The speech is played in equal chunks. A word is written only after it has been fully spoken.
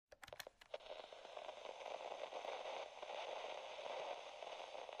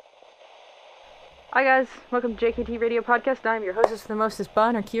Hi guys, welcome to JKT Radio Podcast. I'm your hostess, the mostest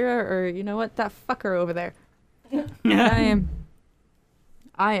Bon or Kira, or you know what, that fucker over there. I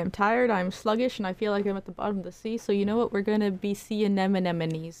am tired, I'm sluggish, and I feel like I'm at the bottom of the sea. So you know what, we're gonna be sea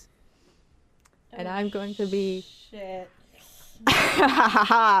anemones, and I'm going to be Shit.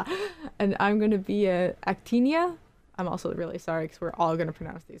 and I'm gonna be a Actinia. I'm also really sorry because we're all gonna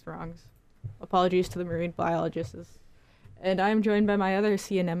pronounce these wrongs. Apologies to the marine biologists. And I'm joined by my other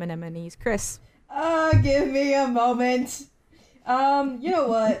sea anemones, Chris. Give me a moment. You know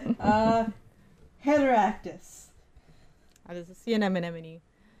what? Heteractus. That is a sea anemone.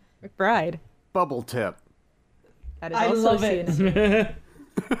 McBride. Bubble tip. That is I also love sea it.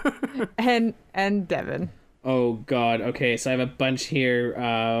 anemone. and Devin. Oh god, okay, so I have a bunch here.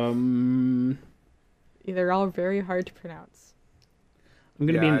 They're all very hard to pronounce. I'm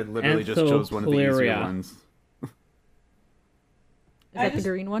gonna Yeah, be I an literally just chose one of the easier Anthopleura. ones. Is that the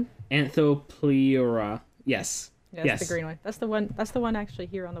green one? Anthopleura. Yes. Yeah, that's the green one. That's the one. That's the one actually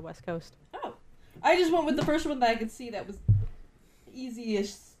here on the west coast. Oh. I just went with the first one that I could see that was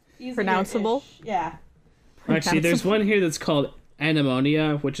easy-ish. Pronounceable? Yeah. Actually, there's one here that's called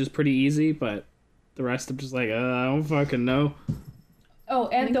Anemonia, which is pretty easy, but the rest I'm just like, I don't fucking know. Oh,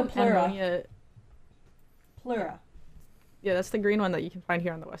 I think Anthopleura. Anemonia- Pleura. Yeah, that's the green one that you can find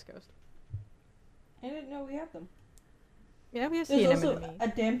here on the west coast. I didn't know we have them. Yeah, we have sea There's also anemones.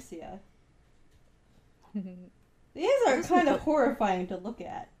 Adamsia. These are This is kind the- of horrifying to look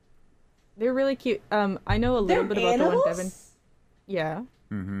at. They're really cute. I know a little They're bit about animals? the one Devin. Yeah,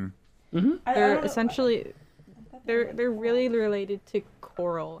 Mm-hmm. I they're don't know. essentially I thought they were they're like really related to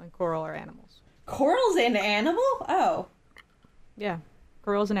coral, and coral are animals. Coral's an animal? Oh. Yeah,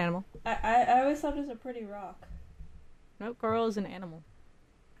 coral's an animal. I always thought it was a pretty rock. No, coral is an animal.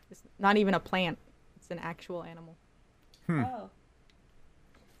 It's not even a plant. It's an actual animal. Oh.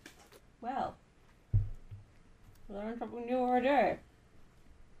 Well. Learn something new every day.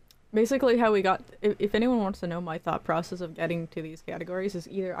 Basically, how we got. If anyone wants to know my thought process of getting to these categories, is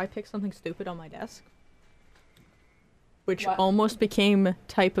either I pick something stupid on my desk, which What? almost became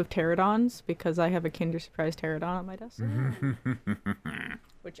type of pterodons because I have a Kinder Surprise pterodon on my desk,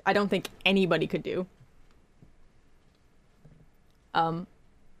 which I don't think anybody could do. But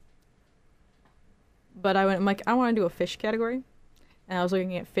I'm like, I want to do a fish category, and I was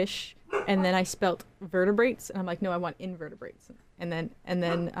looking at fish, and then I spelt vertebrates, and I'm like, no, I want invertebrates, and then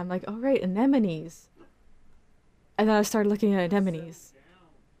I'm like, oh right, anemones, and then I started looking at anemones,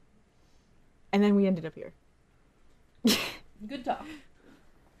 and then we ended up here. Good talk.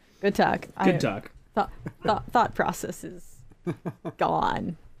 Good talk. Good talk. Thought process is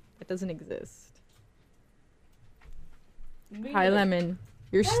gone. It doesn't exist. Hi, Lemon.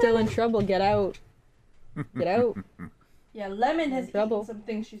 You're still in trouble. Get out. Get out. Yeah, Lemon has Trouble. eaten some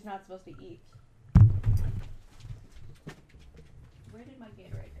things she's not supposed to eat. Where did my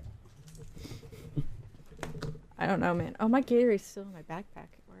Gatorade go? I don't know, man. Oh, my Gatorade's still in my backpack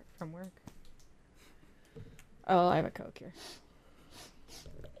at work, from work. Oh, I have a Coke here.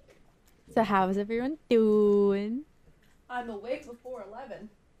 So how's everyone doing? I'm awake before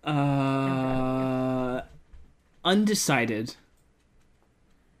 11. Undecided.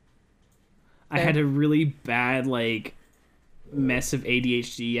 I Fair. had a really bad, mess of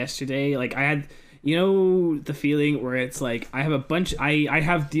ADHD yesterday. Like, I had, the feeling where it's like, I have I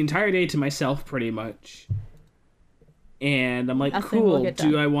have the entire day to myself, pretty much. And I'm like, Nothing will cool, get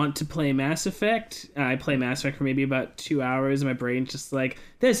do done. I want to play Mass Effect? I play Mass Effect for maybe about 2 hours, and my brain's just like,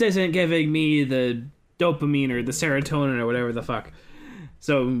 this isn't giving me the dopamine or the serotonin or whatever the fuck.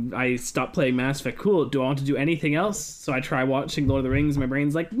 So I stopped playing Mass Effect. Cool, do I want to do anything else? So I try watching Lord of the Rings, and my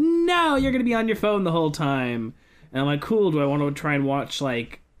brain's like, no, you're gonna be on your phone the whole time. And I'm like, cool, do I want to try and watch,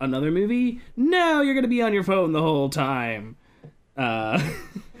 another movie? No, you're gonna be on your phone the whole time.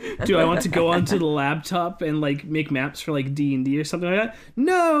 Do I want to go onto the laptop and make maps for D&D or something like that?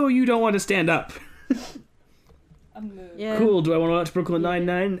 No, you don't want to stand up. A mood. Yeah. Cool. Do I want to watch Brooklyn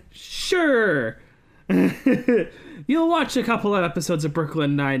Nine-Nine? Sure. You'll watch a couple of episodes of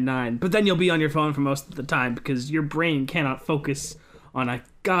Brooklyn Nine-Nine, but then you'll be on your phone for most of the time because your brain cannot focus on a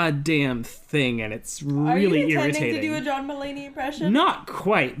goddamn thing, and it's Are really you intending irritating. to do a John Mulaney impression? Not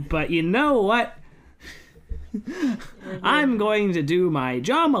quite, but you know what? I'm going to do my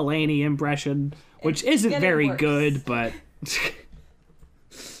John Mulaney impression, which isn't getting very worse. good, but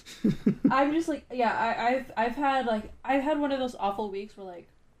I'm just I've had one of those awful weeks where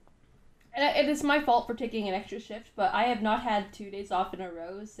and it is my fault for taking an extra shift, but I have not had 2 days off in a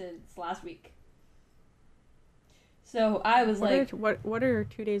row since last week. So I was What are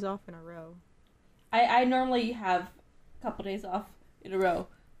 2 days off in a row? I normally have a couple days off in a row,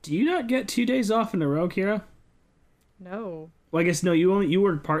 Do you not get 2 days off in a row, Kira? No. Well, I guess no. You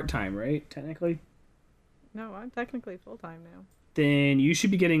work part-time, right? Technically. No, I'm technically full-time now. Then you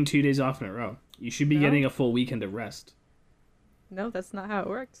should be getting 2 days off in a row. You should be No. getting a full weekend of rest. No, that's not how it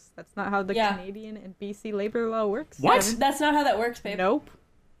works. That's not how the Yeah. Canadian and BC labor law works. What? That's not how that works, babe. Nope.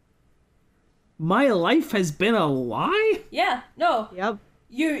 My life has been a lie? Yeah, no. Yep.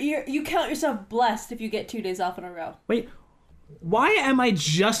 You count yourself blessed if you get 2 days off in a row. Wait, why am I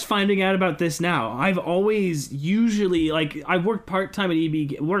just finding out about this now? I've always usually, like, I've worked part-time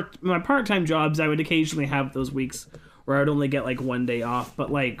at my part-time jobs, I would occasionally have those weeks where I'd only get, like, 1 day off, but,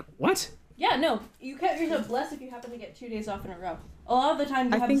 like, what? Yeah, no. You count yourself blessed if you happen to get 2 days off in a row. A lot of the time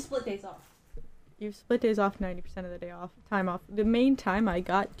you I have think- split days off. You split days off 90% of the time off. The main time I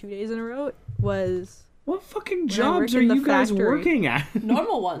got 2 days in a row was What fucking I jobs work are in the you guys factory. working at?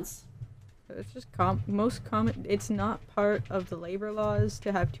 Normal ones. it's just most common. It's not part of the labor laws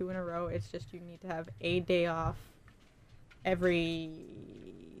to have 2 in a row. It's just you need to have a day off every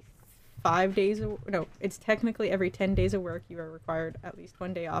 5 days. No, it's technically every 10 days of work. You are required at least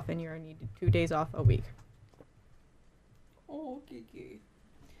 1 day off, and you are needed 2 days off a week. Oh, Kiki.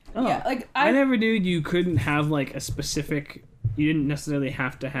 Oh, Yeah, like I never knew you couldn't have, like, a specific... You didn't necessarily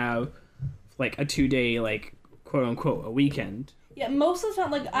have to have, like, a 2-day, like, quote-unquote, a weekend. Yeah, most of the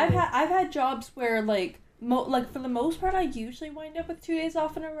time, like I've had jobs where like for the most part I usually wind up with 2 days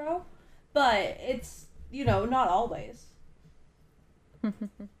off in a row, but it's not always.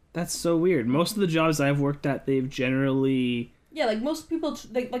 That's so weird. Most of the jobs I've worked at, they've generally... Yeah, like most people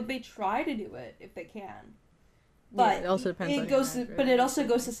they try to do it if they can, but it also depends on it your goes manager. but it also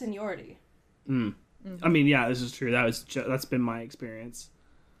goes to seniority. I mean, yeah, this is true. That's been my experience.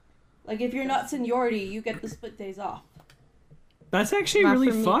 Like if you're not seniority, you get the split days off. That's actually Not really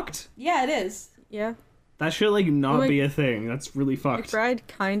for me. fucked. Yeah, it is. Yeah. That should, like, not Like- be a thing. That's really fucked. McBride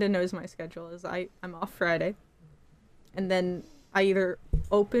kind of knows my schedule. I'm off Friday, and then I either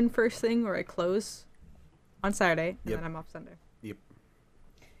open first thing or I close on Saturday, and Yep. then I'm off Sunday. Yep.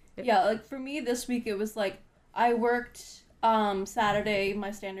 Yeah, like for me this week it was like I worked Saturday,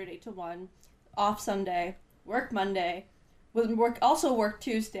 my standard 8 to 1, off Sunday, work Monday, also work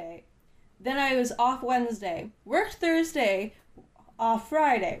Tuesday. Then I was off Wednesday, worked Thursday, off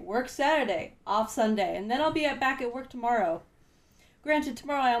Friday, work Saturday, off Sunday, and then I'll be back at work tomorrow. Granted,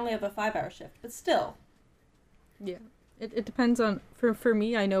 tomorrow I only have a 5-hour shift, but still. Yeah. It depends on for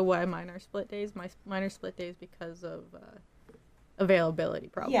me. I know why mine are split days. Mine are split days because of availability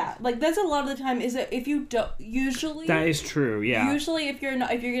problems. Yeah, like that's a lot of the time. Is that if you don't usually That is true, yeah. Usually, if you're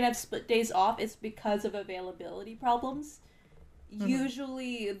gonna have split days off, it's because of availability problems.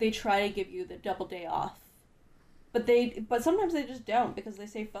 Usually, they try to give you the double day off, but sometimes they just don't because they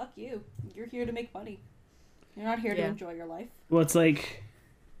say "fuck you." You're here to make money. You're not here to Yeah. enjoy your life. Well, it's like...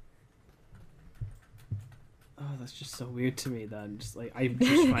 Oh, that's just so weird to me that I'm just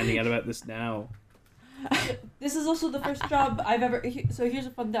finding out about this now. This is also the first job I've ever. So here's a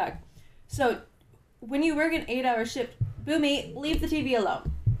fun fact. So, when you work an 8-hour shift, Boomy, leave the TV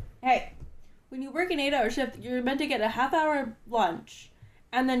alone. Hey, when you work an 8-hour shift, you're meant to get a half-hour lunch,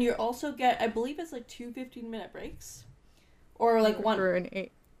 and then you also get, I believe it's like 2 15-minute breaks, or like one. For an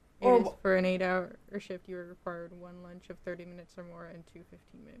for an 8-hour shift, you are required one lunch of 30 minutes or more and 2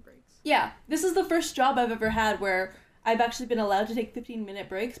 15-minute breaks. Yeah, this is the first job I've ever had where I've actually been allowed to take 15-minute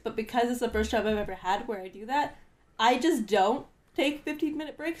breaks, but because it's the first job I've ever had where I do that, I just don't take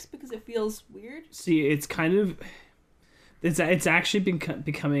 15-minute breaks because it feels weird. See, it's kind of... It's actually been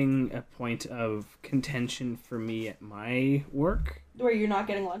becoming a point of contention for me at my work. Where you're not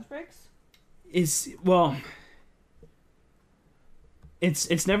getting lunch breaks? It's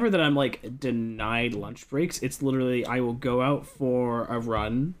never that I'm, like, denied lunch breaks. It's literally I will go out for a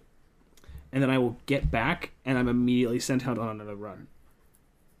run, and then I will get back, and I'm immediately sent out on another run.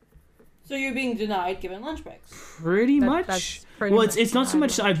 So you're being denied given lunch breaks. Pretty much. That's pretty Well, much it's not so denied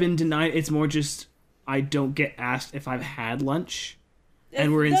much that I've been denied. It's more just I don't get asked if I've had lunch,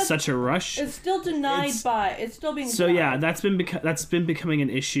 and we're in such a rush. It's still denied it's still being So denied. yeah, that's been becoming an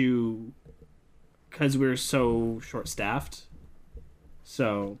issue because we're so short-staffed.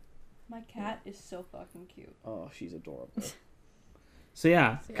 So. My cat is so fucking cute. Oh, she's adorable. So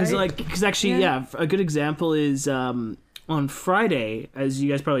yeah, because I- actually, yeah. a good example is on Friday, as you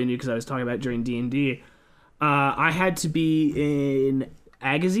guys probably knew because I was talking about it during D&D. I had to be in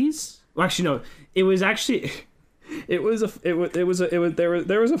Agassiz. Well, actually, no, it was actually. There was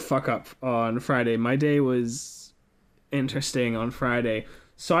a fuck up on Friday. My day was interesting on Friday.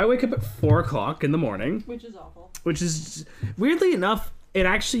 So I wake up at 4:00 in the morning, Which is awful. which is weirdly enough, it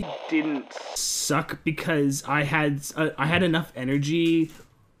actually didn't suck because I had enough energy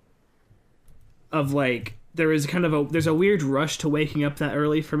of like there's a weird rush to waking up that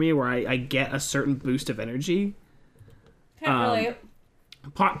early for me where I get a certain boost of energy. Can't relate.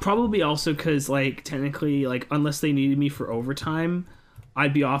 Probably also because like technically like unless they needed me for overtime,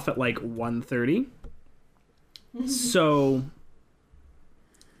 I'd be off at like 1:30. So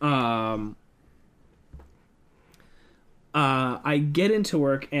I get into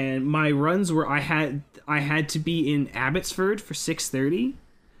work and my runs were I had to be in Abbotsford for 6:30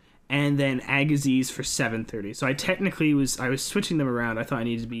 and then Agassiz for 7:30. So I was switching them around. I thought I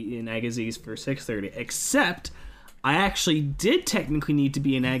needed to be in Agassiz for 6:30, except I actually did technically need to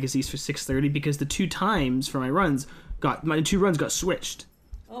be in Agassiz for 6:30 because the two times for my two runs got switched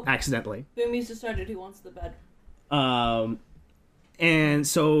accidentally. Boomy's decided he wants the bed. And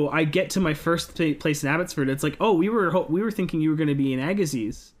so I get to my first place in Abbotsford. It's like, oh, we were thinking you were going to be in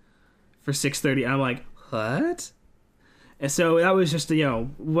Agassiz for 6:30. I'm like, what? And so that was just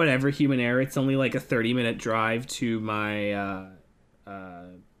whatever, human error. It's only like a 30-minute drive to my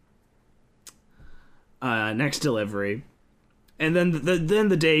next delivery, and then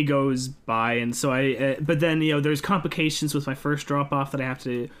the day goes by, and so but then there's complications with my first drop off that I have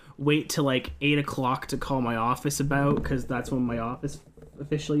to wait till like 8 o'clock to call my office about because that's when my office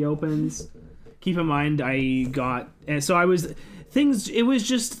officially opens. Keep in mind it was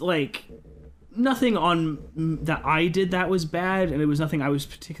just like nothing on that I did that was bad, and it was nothing I was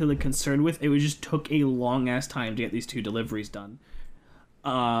particularly concerned with. It was just took a long ass time to get these two deliveries done.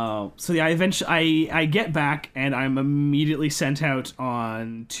 So yeah, I get back and I'm immediately sent out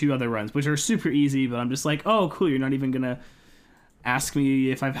on two other runs, which are super easy, but I'm just like, oh cool, you're not even gonna ask me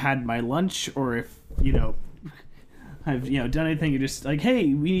if I've had my lunch or if I've done anything. You're just like,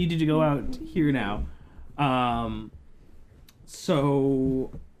 hey, we need you to go out here now.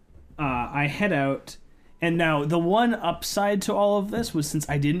 So I head out, and now the one upside to all of this was since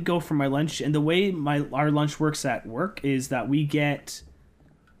I didn't go for my lunch, and the way our lunch works at work is that we technically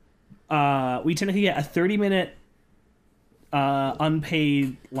get a 30-minute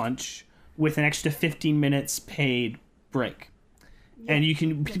unpaid lunch with an extra 15 minutes paid break. Yeah.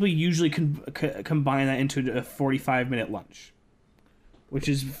 And people usually combine that into a 45-minute lunch, which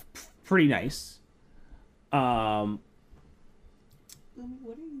is pretty nice. What are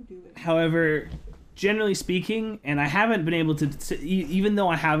you doing? However, generally speaking, and I haven't been able to, even though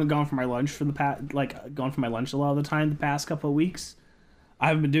I haven't gone for my lunch gone for my lunch a lot of the time the past couple of weeks, I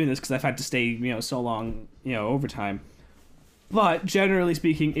haven't been doing this because I've had to stay, so long, overtime. But generally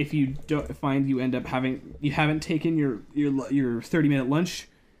speaking, if you don't find you end up you haven't taken your 30-minute lunch,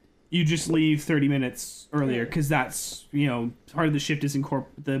 you just leave 30 minutes earlier because that's part of the shift is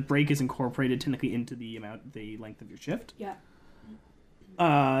the break is incorporated technically into the length of your shift. Yeah.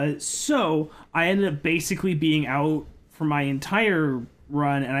 So I ended up basically being out for my entire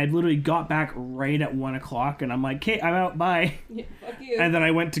run, and I literally got back right at 1 o'clock, and I'm like, okay, I'm out, bye. Yeah, fuck you. And then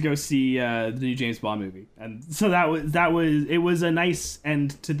I went to go see the new James Bond movie, and so it was a nice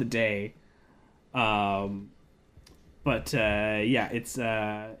end to the day. But yeah, it's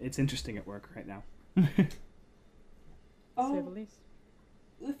interesting at work right now. To say the least.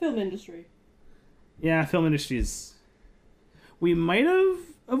 The film industry. Yeah, film industry is. We might have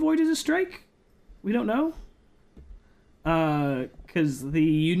avoided a strike. We don't know. Because the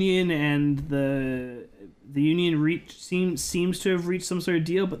union and the union seems to have reached some sort of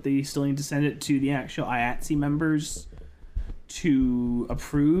deal, but they still need to send it to the actual IATSE members to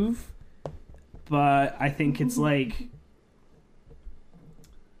approve. But I think it's like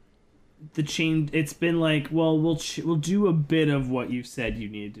the change. It's been like, well, we'll do a bit of what you said you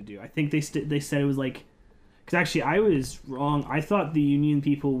needed to do. I think they said it was like. Because actually, I was wrong. I thought the union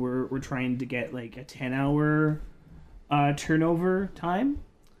people were trying to get like a 10-hour turnover time,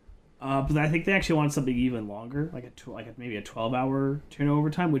 but I think they actually wanted something even longer, like maybe a 12-hour turnover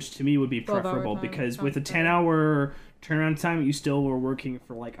time, which to me would be preferable because with a 10-hour turnaround time, you still were working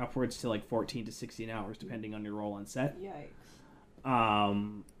for like upwards to like 14 to 16 hours depending on your role on set.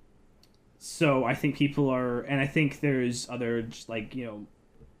 Yikes. So I think people are, and I think there's other just like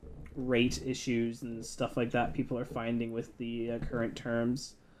rate issues and stuff like that people are finding with the current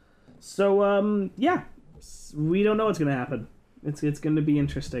terms. So yeah, we don't know what's gonna happen. It's gonna be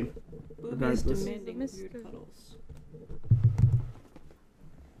interesting. Boobies demanding weird cuddles.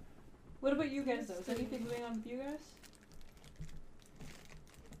 What about you guys though? Is anything going on with you guys?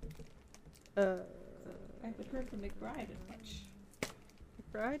 I haven't heard from McBride as much.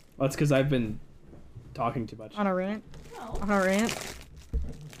 McBride? Well, it's because I've been talking too much. On a rant? No. On a rant?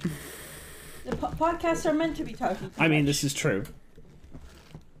 The podcasts are meant to be talking too I mean, much. this is true.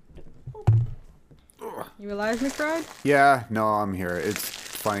 You alive, McBride? Yeah, no, I'm here. It's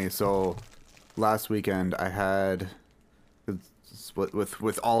funny. So last weekend I had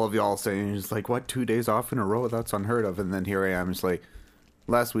with all of y'all saying it's like, what, 2 days off in a row? That's unheard of. And then here I am, it's like,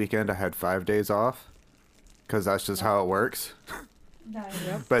 last weekend I had 5 days off because that's just how it works. Nice.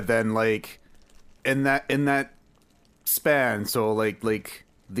 But then like in that span, so like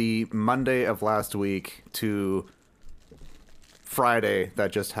the Monday of last week to Friday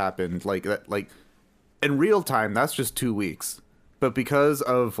that just happened, like that, like in real time that's just 2 weeks. But because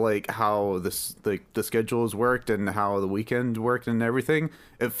of like how this the schedules worked and how the weekend worked and everything,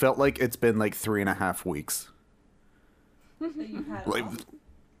 it felt like it's been like 3.5 weeks. That you've had Like off.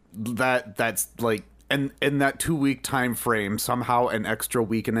 that's like, and in that 2 week time frame, somehow an extra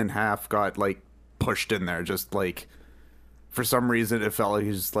week and a half got like pushed in there. Just like for some reason, it felt like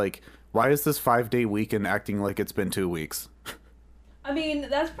he's just like, why is this 5-day weekend acting like it's been 2 weeks? I mean,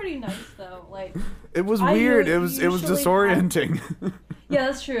 that's pretty nice though. Like, It was I weird. u- It was usually disorienting. yeah,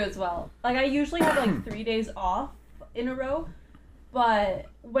 that's true as well. Like, I usually have like 3 days off in a row, but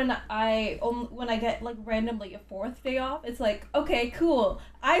when I get like randomly a 4th day off, it's like, okay, cool.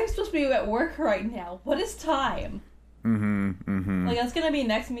 I'm supposed to be at work right now. What is time? Like that's gonna be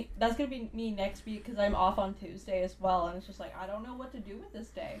That's gonna be me next week because I'm off on Tuesday as well, and it's just like I don't know what to do with this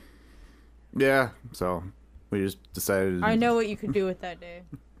day. Yeah, so we just decided. I know what you could do with that day.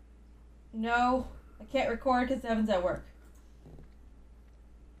 No, I can't record because Evan's at work.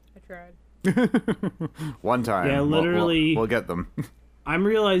 I tried. One time. Yeah, literally. We'll get them. I'm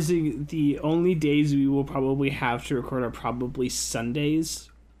realizing the only days we will probably have to record are probably Sundays.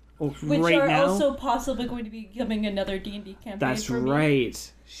 Which right are now. also possibly going to be becoming another D&D campaign That's for me.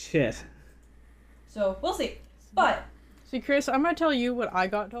 right. Shit. So, we'll see. But, See, Chris, I'm gonna tell you what I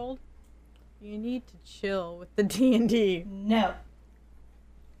got told. You need to chill with the D&D. no.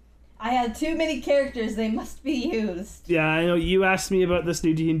 I had too many characters, they must be used. Yeah, I know you asked me about this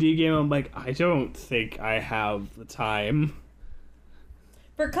new D&D game. I'm like, I don't think I have the time.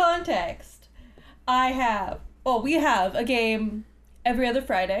 For context, we have a game every other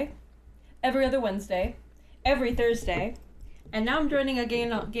Friday, every other Wednesday, every Thursday, and now I'm joining a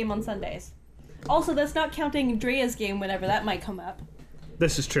game on Sundays. Also, that's not counting Drea's game whenever that might come up.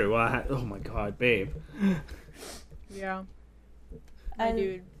 This is true. Oh my god, babe. Yeah. My And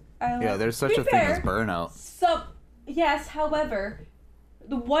dude. Yeah, there's such to a be thing as fair, burnout. Yes, however,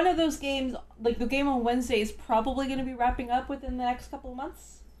 one of those games, like the game on Wednesday, is probably going to be wrapping up within the next couple of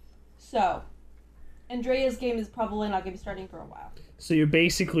months. So, Andrea's game is probably not going to be starting for a while. So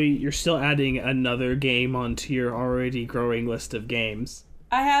you're still adding another game onto your already growing list of games.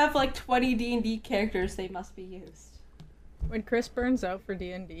 I have like 20 D&D characters, they must be used. When Chris burns out for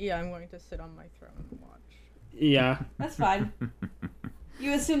D&D, I'm going to sit on my throne and watch. Yeah, That's fine.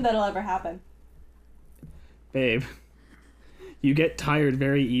 You assume that'll ever happen. babe. You get tired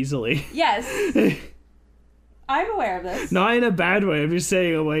very easily. Yes. I'm aware of this. Not in a bad way. I'm just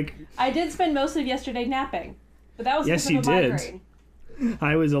saying, like, I did spend most of yesterday napping, but that was Yes, because of you a did. migraine.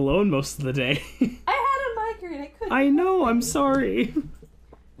 I was alone most of the day. I had a migraine. I couldn't. I know, I'm sorry.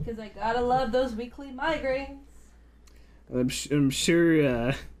 Because I gotta love those weekly migraines. I'm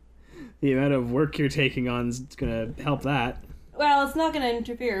sure the amount of work you're taking on is gonna help that. Well, it's not gonna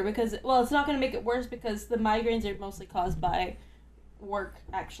interfere because, well, it's not gonna make it worse because the migraines are mostly caused by work,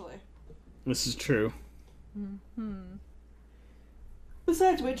 actually. This is true.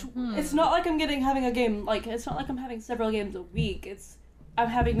 Besides which, it's not like having a game, like, it's not like I'm having several games a week. I'm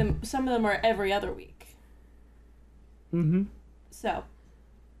having them, some of them are every other week. Mm-hmm. So.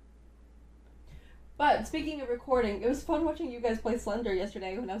 But, speaking of recording, it was fun watching you guys play Slender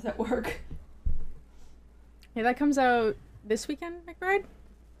yesterday when I was at work. Yeah, that comes out this weekend, McBride?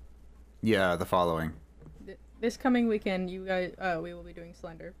 Yeah, the following. This coming weekend, you guys, we will be doing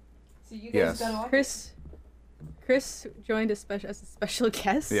Slender. So you guys Yes. gotta watch it. Chris joined as a special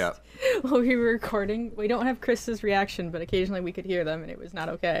guest. Yeah. While we were recording. We don't have Chris's reaction, but occasionally we could hear them, and it was not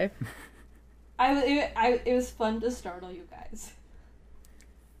okay. It was fun to startle you guys.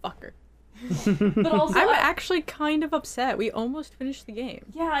 Fucker. But also, I'm actually kind of upset. We almost finished the game.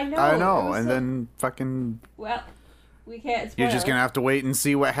 yeah, I know. I it know, was and so- then fucking, well, we can't spoil you're just it. gonna have to wait and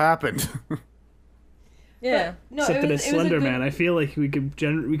see what happened. Yeah. But, no, Except it that was, it's it was a Slender good... Man. I feel like we could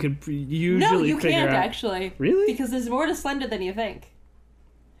usually No, you figure can't out. actually. Really? Because there's more to Slender than you think.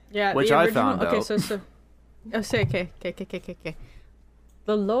 Yeah. Which the I original, found okay, out. So. Oh, say okay.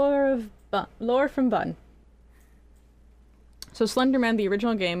 The lore from Bun. So Slenderman, the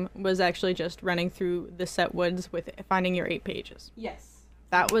original game, was actually just running through the set woods with finding your 8 pages. Yes.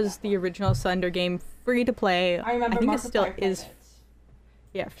 That was the original Slender game, free to play. I remember think it Markiplier still played is. it.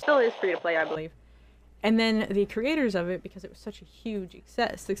 Yeah, still is free to play, I believe. And then the creators of it, because it was such a huge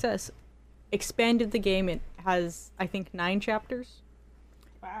success, expanded the game. It has, I think, 9 chapters,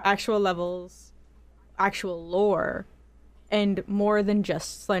 Wow. actual levels, actual lore, and more than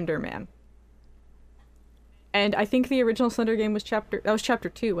just Slender Man. And I think the original Slender game was chapter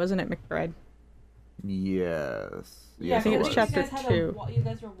 2, wasn't it, McBride? Yes. Yeah, I think it was you chapter guys had 2. You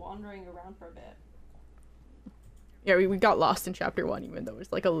guys were wandering around for a bit. Yeah, we got lost in chapter 1, even though it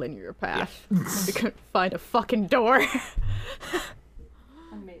was like a linear path. We couldn't find a fucking door.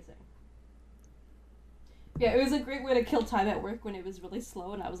 Amazing. Yeah, it was a great way to kill time at work when it was really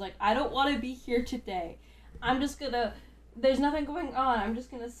slow, and I was like, I don't want to be here today. I'm just gonna. There's nothing going on. I'm just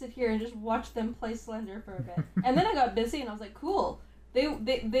gonna sit here and just watch them play Slender for a bit. And then I got busy, and I was like, cool.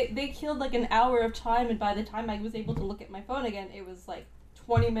 They killed like an hour of time, and by the time I was able to look at my phone again, it was like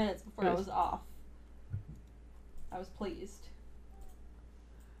 20 minutes before I was off. I was pleased.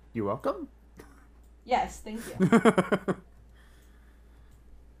 You welcome? Yes, thank you.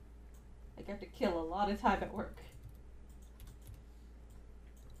 I got to kill a lot of time at work.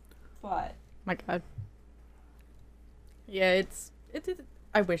 But My god. Yeah, it's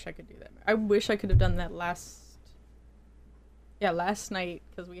I wish I could do that. I wish I could have done that last night,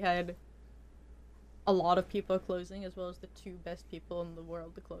 because we had a lot of people closing, as well as the 2 best people in the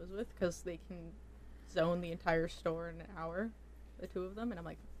world to close with, because they can zone the entire store in an hour, the 2 of them, and I'm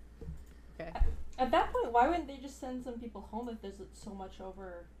like, okay. at that point, why wouldn't they just send some people home if there's so much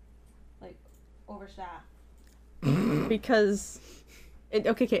overstaffed? Because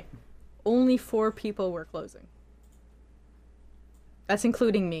okay, only 4 people were closing. That's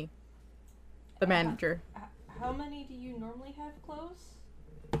including me, the manager. How many do you normally have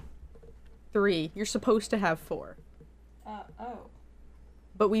close? 3. You're supposed to have 4. Oh.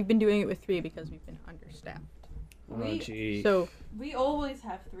 But we've been doing it with 3 because we've been understaffed. Oh, gee. So, We always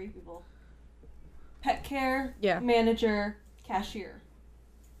have 3 people. Pet care, Yeah. manager, cashier.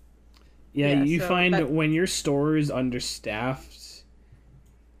 Yeah, Yeah, you so find that- when your store is understaffed,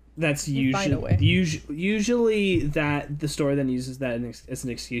 that's You find a way. usually that the store then uses that as an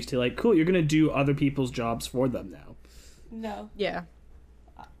excuse to like, cool, you're gonna do other people's jobs for them now. No. yeah.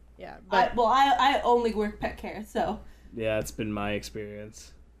 Yeah, but I only work pet care, so. Yeah, it's been my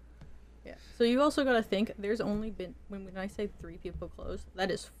experience. yeah. So you also got to think, there's only been, when I say 3 people closed,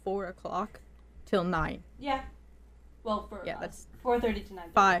 that is 4 o'clock till 9. Yeah. Well, for Yeah, us, that's 4:30 to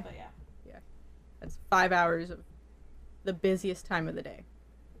 9:30, 5. but yeah. That's 5 hours of the busiest time of the day.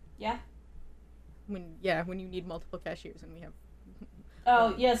 Yeah. When you need multiple cashiers, and we have.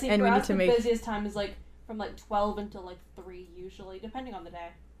 Oh, yeah, see, And for we need us, to the make- busiest time is, like, from, like, 12 until, like, 3, usually, depending on the day.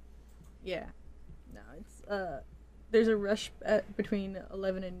 Yeah. No, it's there's a rush between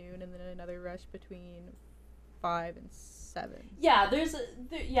 11 and noon, and then another rush between 5 and 7. Yeah, there's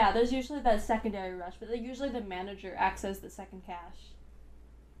usually that secondary rush, but usually the manager acts as the second cash.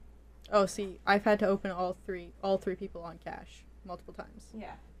 Oh, see, I've had to open all three people on cash multiple times.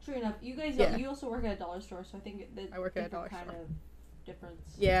 Yeah, true enough. You guys, Yeah. you also work at a dollar store, so I think that I work at a different dollar kind store. of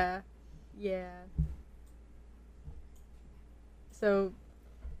difference. Yeah. So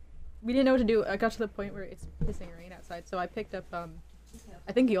we didn't know what to do. I got to the point where it's pissing rain outside, so I picked up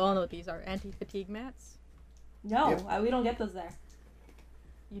I think you all know what these are, anti-fatigue mats. No, Yep. we don't get those there.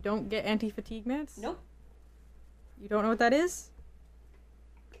 You don't get anti-fatigue mats? Nope. You don't know what that is?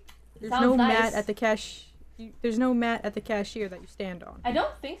 There's Sounds no nice. mat at the there's no mat at the cashier that you stand on. I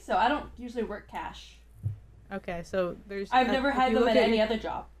don't think so. I don't usually work cash. Okay, so there's I've if never had you them look at any your- other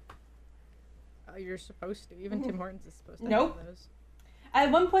job. Oh, you're supposed to. Even Tim Hortons is supposed to Nope. have those. At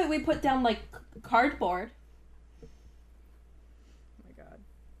one point, we put down like cardboard. Oh my god.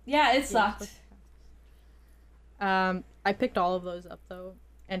 Yeah, it You're sucked. supposed to have- I picked all of those up though,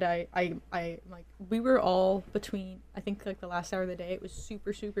 and I like we were all between, I think like the last hour of the day it was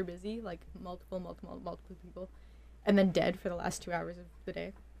super busy, like multiple people, and then dead for the last 2 hours of the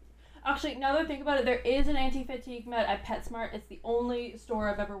day. Actually, now that I think about it, there is an anti-fatigue mat at PetSmart. It's the only store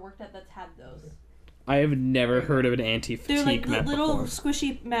I've ever worked at that's had those. I have never heard of an They're anti-fatigue like mat little before.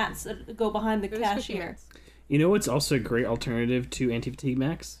 squishy mats that go behind the They're squishy cashier. mats. You know what's also a great alternative to anti-fatigue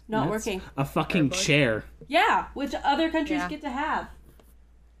mats? Not Mats? working. A fucking Cardboard. chair. Yeah, which other countries Yeah. get to have.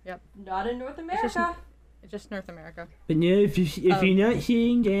 Yep. Not in North just- America. It's just North America. But no, if you're not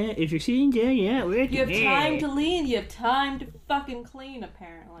sitting there, if you're sitting there, you're not working. You have time to lean. You have time to fucking clean.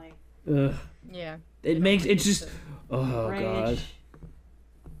 Apparently. Ugh. Yeah. It makes it just. Oh Rage. god.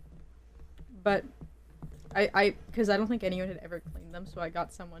 But I because I don't think anyone had ever cleaned them, so I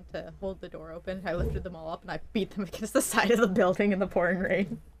got someone to hold the door open. I lifted them all up and I beat them against the side of the building in the pouring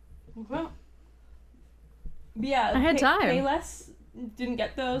rain. Well. Yeah. I had time. Payless didn't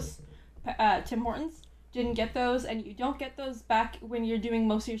get those. Tim Hortons. didn't get those, and you don't get those back when you're doing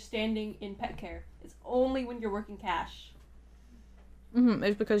most of your standing in pet care. It's only when you're working cash.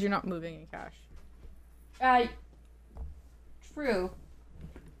 It's because you're not moving in cash. True.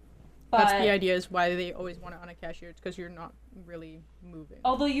 That's But the idea, is why they always want it on a cashier. It's because you're not really moving.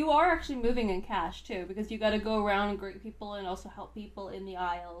 although you are actually moving in cash too, because you got to go around and greet people and also help people in the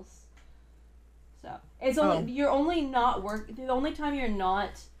aisles. So it's only you're only not work. The only time you're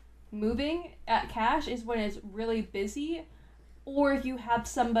not moving at cash is when it's really busy, or if you have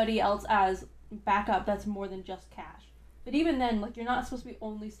somebody else as backup that's more than just cash. But even then, like, you're not supposed to be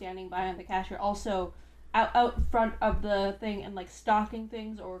only standing behind the cash. You're also out front of the thing and like stocking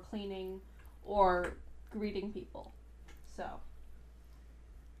things or cleaning or greeting people. So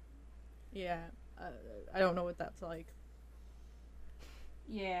Yeah, I don't know what that's like.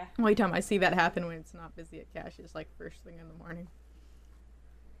 yeah. Only time I see that happen when it's not busy at cash is like first thing in the morning.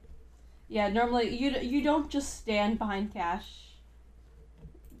 Yeah, normally you don't just stand behind cash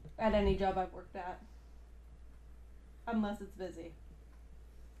at any job I've worked at. Unless it's busy.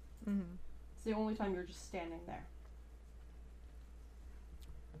 Mm-hmm. It's the only time you're just standing there.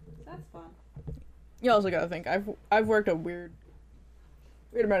 That's fun. You also gotta think, I've worked a weird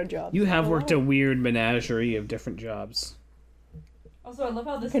amount of jobs. You have worked a weird menagerie of different jobs. Also, I love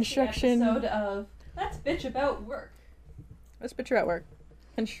how this Construction. is an episode of Let's Bitch About Work. Let's picture at work.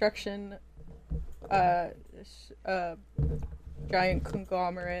 Construction, giant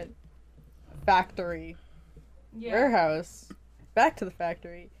conglomerate, factory, Yeah. warehouse, back to the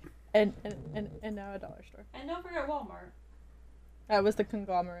factory, and now a dollar store. And don't forget Walmart. That was the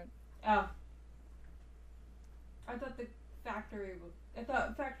conglomerate. Oh. I thought I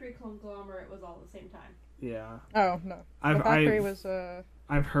thought factory conglomerate was all at the same time. Yeah. Oh no, I've the factory I've, was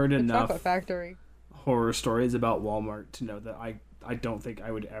I've heard the enough chocolate factory. horror stories about Walmart to know that I don't think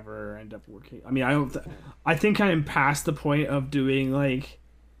I would ever end up working. I mean, I think I'm past the point of doing like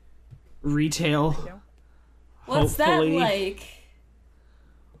retail. Yeah. What's Hopefully. that like?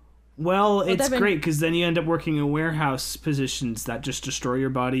 Well, it's Devin- great because then you end up working in warehouse positions that just destroy your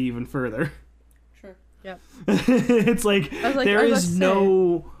body even further. Sure. Yep. It's like, I was like- there I was is about to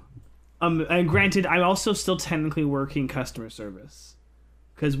no and granted, I'm also still technically working customer service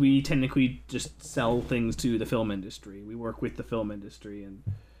because we technically just sell things to the film industry. We work with the film industry, and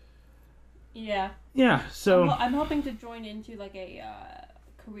Yeah. yeah, so I'm hoping to join into like a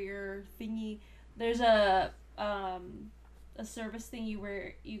career thingy. There's a service thingy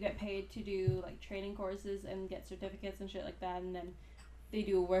where you get paid to do like training courses and get certificates and shit like that, and then they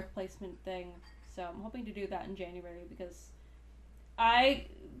do a work placement thing. So I'm hoping to do that in January because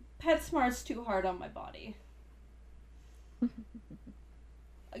PetSmart's too hard on my body.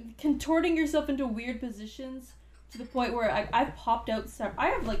 Contorting yourself into weird positions to the point where I've popped out I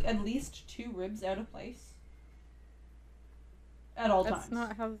have like at least 2 ribs out of place at all That's times.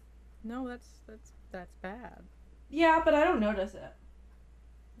 not how. No, that's bad. Yeah, but I don't notice it.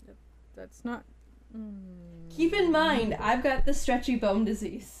 That's not. Keep in mind, I've got the stretchy bone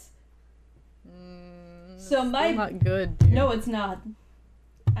disease. So That's my- still not good. Dude. No, it's not.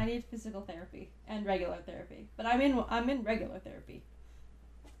 I need physical therapy and regular therapy, but I'm in regular therapy.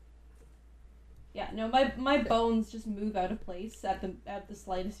 Yeah, no, my bones just move out of place at the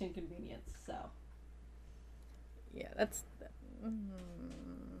slightest inconvenience. So Yeah, that's.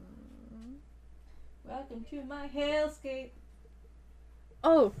 welcome to my hellscape.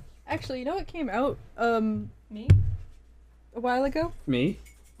 Oh, actually, you know what came out Me? a while ago? me.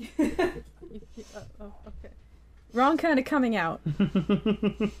 Okay. Wrong kind of coming out.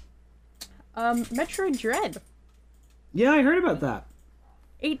 Metroid Dread. Yeah, I heard about that.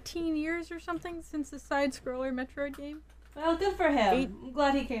 18 years or something since the side-scroller Metroid game. Well, good for him. I'm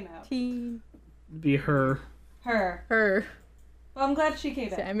glad he came out. Teen. Be her. Her. Her. Well, I'm glad she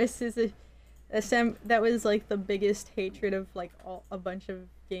came out. Samus is a Sam. That was like the biggest hatred of like a bunch of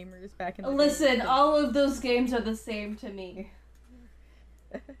gamers back in the Listen, day. all of those games are the same to me.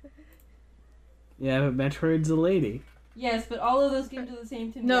 Yeah, but Metroid's a lady. Yes, but all of those games are the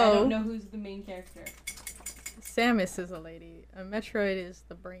same to me. I No. don't know who's the main character. Samus is a lady. Metroid is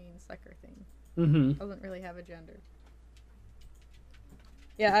the brain sucker thing. Mm-hmm. Doesn't really have a gender.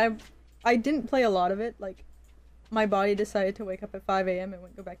 Yeah, I didn't play a lot of it. Like, my body decided to wake up at 5 a.m. and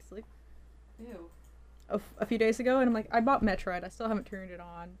wouldn't go back to sleep Ew. a few days ago, and I'm like, I bought Metroid. I still haven't turned it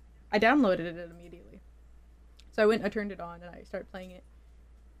on. I downloaded it immediately. So I turned it on, and I started playing it.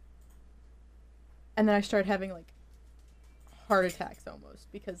 And then I started having, like, heart attacks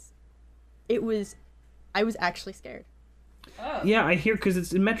almost, because I was actually scared. Oh. Yeah, I hear because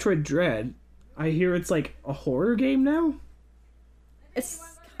it's in Metroid Dread. I hear it's like a horror game now. It's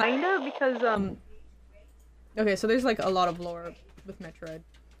kinda because Okay, so there's like a lot of lore with Metroid,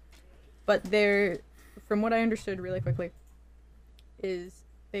 but there, from what I understood really quickly, is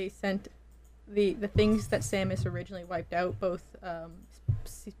they sent the things that Samus originally wiped out, both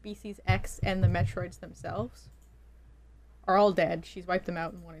Species X and the Metroids themselves, are all dead. She's wiped them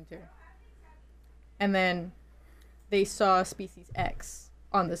out in 1 and 2. And then they saw Species X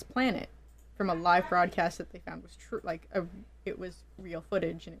on this planet from a live broadcast that they found was true. It was real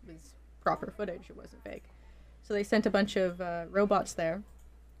footage and it was proper footage. It wasn't fake. So they sent a bunch of robots there,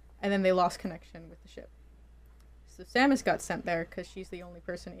 and then they lost connection with the ship. So Samus got sent there because she's the only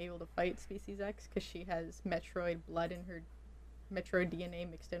person able to fight Species X because she has Metroid blood in her, Metroid DNA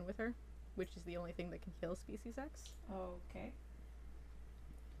mixed in with her, which is the only thing that can kill Species X. Okay.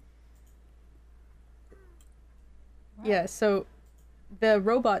 Wow. Yeah, so the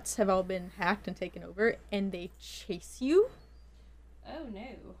robots have all been hacked and taken over, and they chase you Oh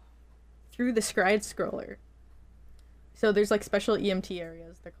no. through the side scroller. So there's like special EMT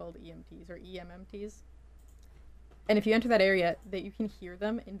areas. They're called EMTs or EMMTs. And if you enter that area, that you can hear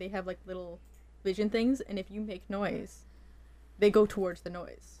them, and they have like little vision things. And if you make noise, they go towards the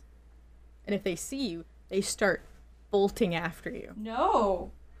noise. And if they see you, they start bolting after you.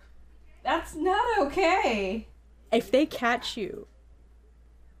 No. That's not okay. If they catch you,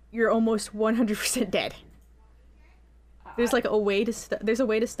 you're almost 100% dead. There's like a way to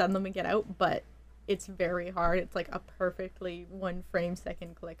stun them and get out, but it's very hard. It's like a perfectly 1 frame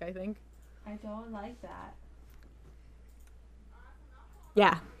second click, I think. I don't like that.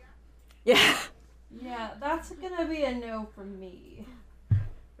 Yeah. Yeah. Yeah, that's gonna be a no from me.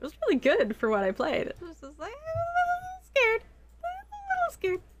 It was really good for what I played. It was just like, I was a little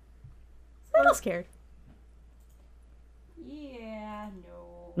scared. A little scared. Yeah,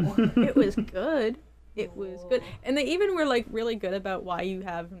 no. It was good. It was good. And they even were like really good about why you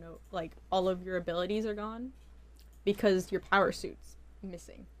have no, like, all of your abilities are gone. Because your power suit's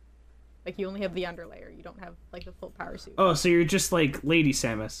missing. Like, you only have the underlayer. You don't have, like, the full power suit. Oh, so you're just like Lady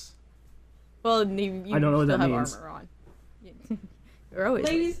Samus. Well, you I don't know what still that have means. armor on. You're always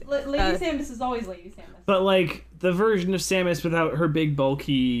Lady Samus is always Lady Samus. But like the version of Samus without her big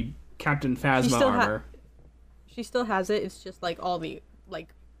bulky Captain Phasma still armor. She still has it. It's just, like, all the, like,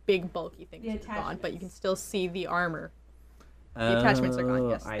 big bulky things The are gone. But you can attachments. still see the armor. The attachments are gone,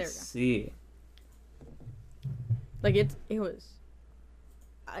 yes, I there we go. see. Like,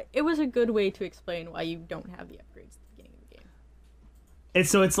 it was a good way to explain why you don't have the upgrades at the beginning of the game.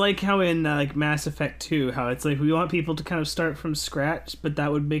 It's like how in like Mass Effect 2, how it's like we want people to kind of start from scratch, but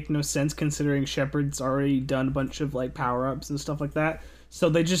that would make no sense considering Shepard's already done a bunch of like power-ups and stuff like that. So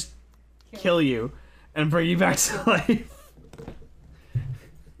they just kill you and bring you back to life.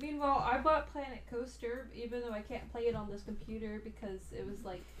 Meanwhile, I bought Planet Coaster, even though I can't play it on this computer because it was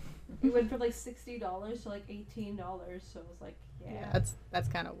like, it went from like $60 to like $18. So it was like, yeah. That's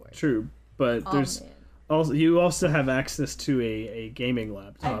kind of weird. True, but there's man. also you also have access to a gaming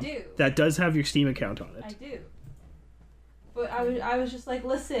laptop. I do. That does have your Steam account on it. I do. But I was just like,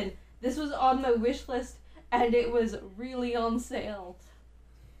 listen, this was on my wish list and it was really on sale.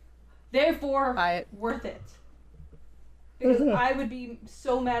 Therefore, Buy it. worth it. Because I would be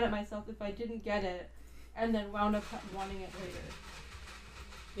so mad at myself if I didn't get it and then wound up wanting it later.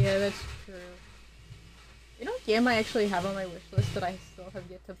 Yeah, that's true. You know what game I actually have on my wish list that I still have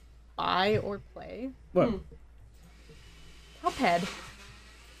yet to buy or play? What? Cuphead.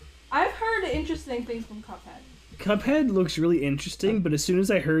 I've heard interesting things from Cuphead. Cuphead looks really interesting, but as soon as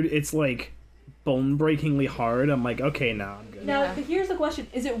I heard it's like bone-breakingly hard, I'm like, okay, nah, I'm good. Now, Yeah. here's the question.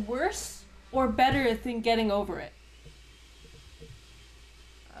 Is it worse or better than Getting Over It?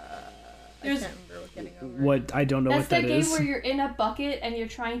 I There's- can't remember what getting over. What I don't know That's what that that game is. where you're in a bucket and you're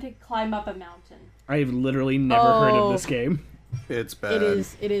trying to climb up a mountain. I've literally never heard of Oh. this game. It's bad.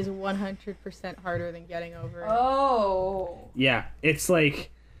 It is 100% harder than getting over it. Oh. Yeah, it's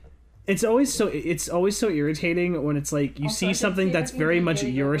like it's always so irritating when it's like you Also, I see can something see if I that's can very get much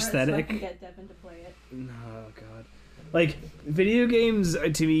Getting your Over It so I aesthetic. can get Devin to play it. Oh god. Like video games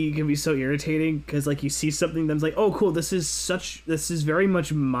to me can be so irritating because like you see something that's like, oh cool, this is very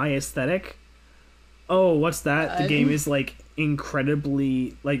much my aesthetic. Oh, what's that? The game is like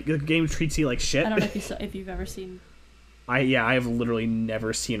incredibly like the game treats you like shit. I don't know if you've ever seen. I have literally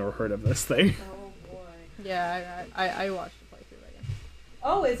never seen or heard of this thing. Oh boy. Yeah, I watched the playthrough again.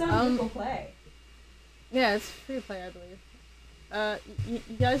 Oh, it's on Um, Google Play. Yeah, it's free to play, I believe.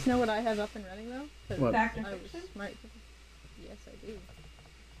 You guys know what I have up and running though? 'Cause What? Fact or I was fiction? smart. Yes, I do.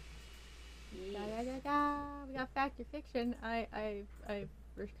 We got fact or fiction. I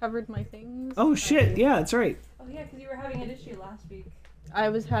recovered my things. Oh shit, yeah, that's right. Oh yeah, because you were having an issue last week. I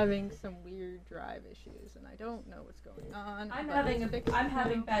was having some weird drive issues, and I don't know what's going on. I'm but having it's fixed I'm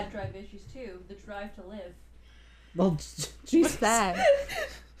having now. bad drive issues too. The drive to live. Well, What's Jesus. that?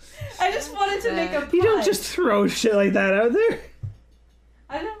 I just wanted to make a pun. You don't just throw shit like that out there.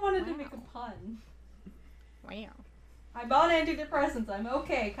 I just wanted to make a pun. Wow. I'm on antidepressants. I'm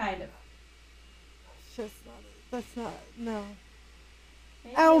okay, kind of. It's just not. That's not. No.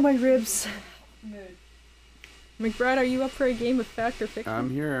 Maybe Ow, it's my ribs. Mood. McBride, are you up for a game of fact or fiction? I'm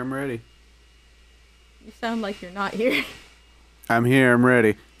here. I'm ready. You sound like you're not here. I'm here. I'm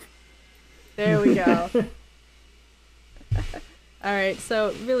ready. There we go. Alright,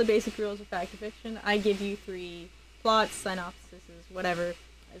 so really basic rules of fact or fiction. I give you 3 plots, synopses, whatever,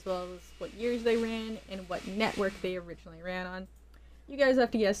 as well as what years they ran and what network they originally ran on. You guys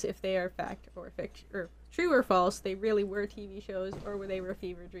have to guess if they are fact or fiction, or true or false. They really were TV shows, or were they were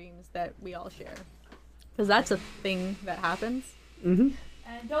fever dreams that we all share. Because that's a thing that happens. Mm-hmm.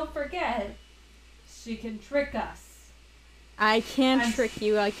 And don't forget, she can trick us. I can I'm trick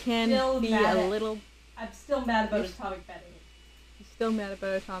you. I can still be mad a at- little. I'm still mad about Atomic Betty. You're still mad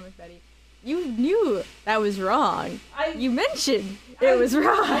about Atomic Betty. You knew that was wrong. You mentioned it was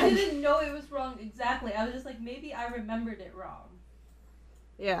wrong. I didn't know it was wrong exactly. I was just like, maybe I remembered it wrong.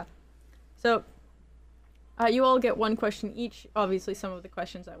 Yeah. So, you all get 1 question each. Obviously, some of the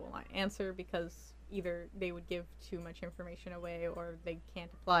questions I will not answer because either they would give too much information away or they can't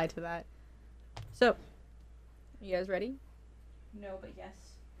apply to that. So, you guys ready? No, but yes.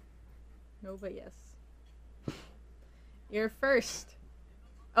 No, but yes. You're first.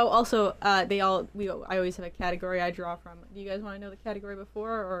 Oh, also, I always have a category I draw from. Do you guys want to know the category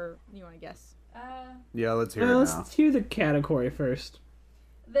before, or you want to guess? Yeah, let's hear it now. Let's hear the category first.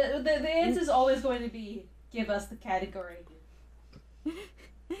 The answer is always going to be, give us the category.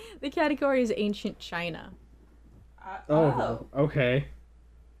 The category is ancient China. Oh, okay.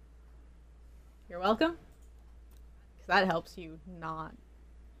 You're welcome. Because that helps you not.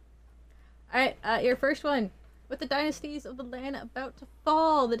 Alright, your first one. With the dynasties of the land about to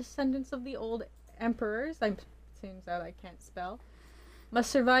fall, the descendants of the old emperors, turns out I can't spell,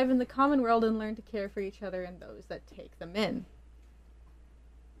 must survive in the common world and learn to care for each other and those that take them in.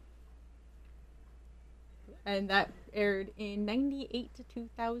 And that aired in 98 to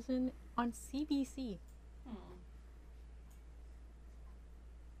 2000 on CBC.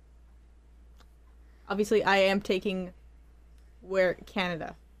 Obviously, I am taking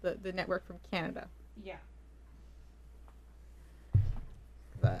Canada, the network from Canada. Yeah.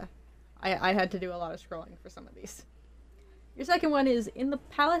 I had to do a lot of scrolling for some of these. Your second one is, in the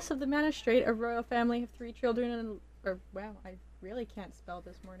palace of the magistrate, a royal family have 3 children wow, I really can't spell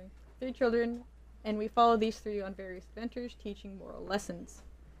this morning. 3 children, and we follow these 3 on various adventures, teaching moral lessons.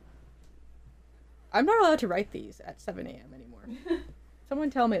 I'm not allowed to write these at 7 a.m. anymore.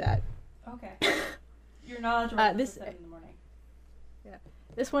 Someone tell me that. Okay. You're not allowed to write this- this at 7 in the morning.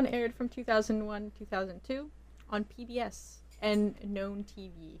 This one aired from 2001-2002 on PBS and Known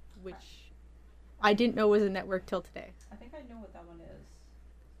TV, which I didn't know was a network till today. I think I know what that one is.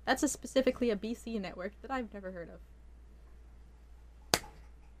 That's specifically a BC network that I've never heard of.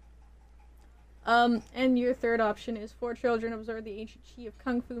 And your third option is 4 children observe the ancient chi of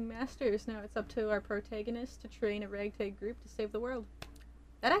Kung Fu masters. Now it's up to our protagonist to train a ragtag group to save the world.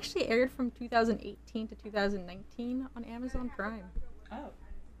 That actually aired from 2018 to 2019 on Amazon Prime. Oh.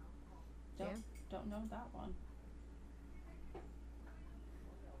 Yeah. Don't know that one.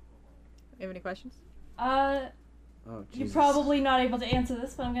 You have any questions? Oh, You're Jesus. probably not able to answer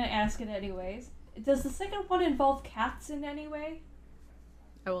this, but I'm gonna ask it anyways. Does the second one involve cats in any way?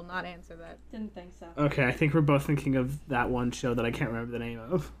 I will not answer that. Didn't think so. Okay, I think we're both thinking of that one show that I can't remember the name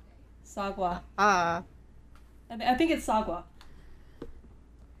of. Sagwa. Ah. I think it's Sagwa.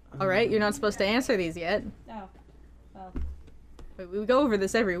 Alright, you're not supposed to answer these yet. Oh. Well. We go over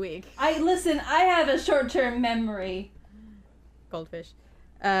this every week. I have a short-term memory. Goldfish.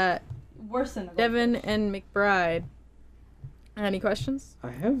 Worse than a Devin goldfish. and McBride. Any questions? I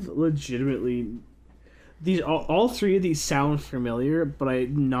have legitimately all 3 of these sound familiar, but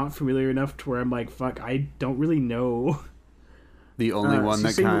I'm not familiar enough to where I'm like, fuck, I don't really know. The only one so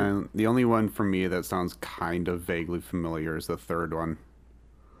that say- the only one for me that sounds kind of vaguely familiar is the third one.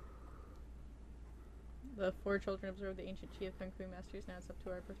 The 4 children observe the ancient chi of Kung Fu masters. Now it's up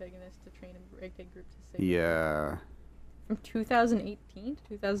to our protagonist to train a ragtag group to save. Yeah. From 2018 to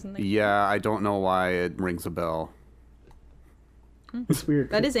 2019. Yeah, I don't know why it rings a bell. It's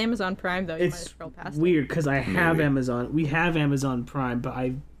weird. That is Amazon Prime, though. You might It's scroll past weird because I have Maybe. Amazon. We have Amazon Prime, but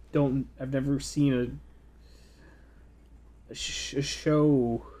I've never seen a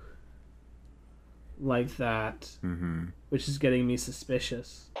show like that, Mm-hmm. which is getting me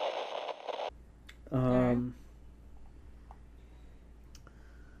suspicious.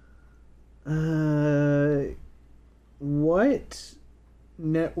 What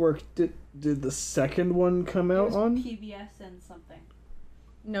network did the second one come It out was on? PBS and something.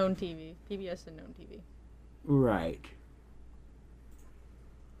 Known TV, PBS and Known TV. Right.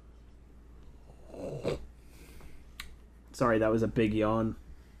 Sorry, that was a big yawn.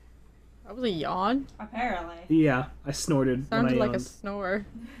 That was a yawn. Apparently. Yeah, I snorted when I Sounded like a yawned. snore.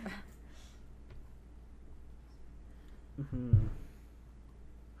 Do,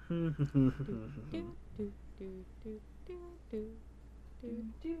 do, do, do, do, do, do,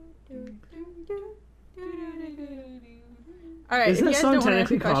 do, do, do, do. All right, Isn't if that you guys song don't want to ask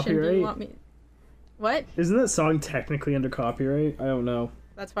technically a question, do copyright? you want me? What? Isn't that song technically under copyright? I don't know.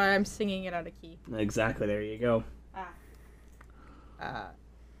 That's why I'm singing it out of key. Exactly, there you go.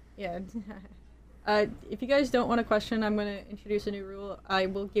 Yeah. If you guys don't want a question, I'm going to introduce a new rule. I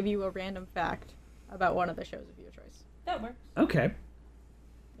will give you a random fact about one of the shows of your choice. That works. Okay.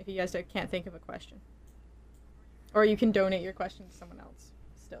 If you guys can't think of a question. Or you can donate your question to someone else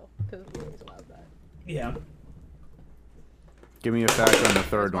still, because we always allow that. Yeah. Give me a fact on the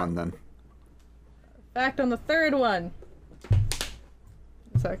third one then. Fact on the third one.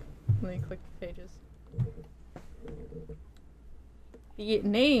 A sec. Let me click the pages. The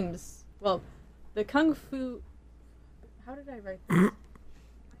names. Well, the Kung Fu. How did I write this?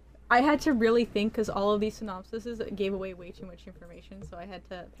 I had to really think because all of these synopsises gave away way too much information, so I had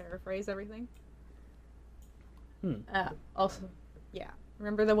to paraphrase everything. Also, yeah.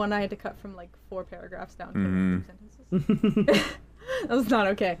 Remember the one I had to cut from like 4 paragraphs down to 2 sentences? That was not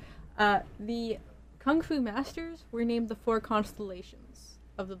okay. The Kung Fu Masters were named the 4 constellations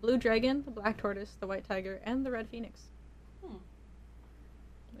of the Blue Dragon, the Black Tortoise, the White Tiger, and the Red Phoenix.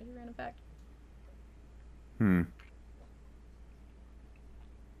 There's your random fact.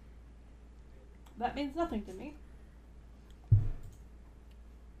 That means nothing to me.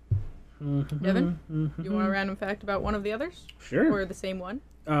 Devin, you want a random fact about one of the others? Sure. Or the same one?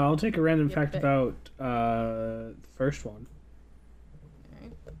 I'll take a random Yep, fact okay. about the first one.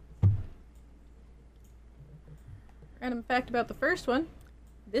 Okay. Random fact about the first one.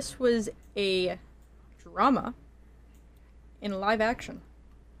 This was a drama in live action.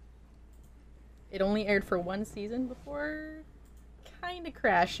 It only aired for 1 season before kind of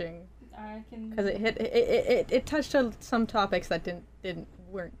crashing I can. because it touched on some topics that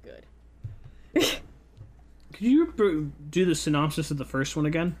weren't good. Could you do the synopsis of the first one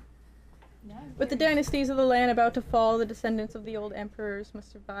again? Yeah, With the dynasties of the land about to fall, the descendants of the old emperors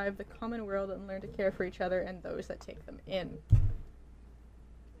must survive the common world and learn to care for each other and those that take them in.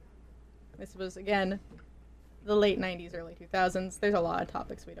 This was, again, the late 90s, early 2000s. There's a lot of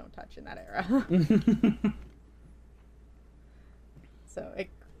topics we don't touch in that era. So it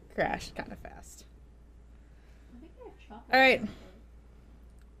crashed kind of fast. I think I have chocolate. All right.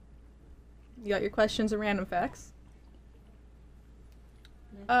 You got your questions and random facts.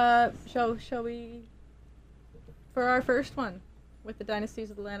 Shall we? For our first one, with the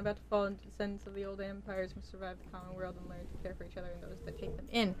dynasties of the land about to fall and descendants of the old empires must survive the common world and learn to care for each other and those that take them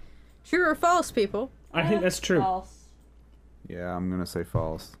in. True or false, people? I think that's true. False. Yeah, I'm gonna say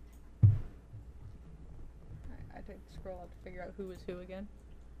false. I had to scroll up to figure out who was who again.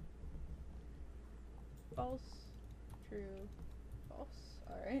 False. True. False.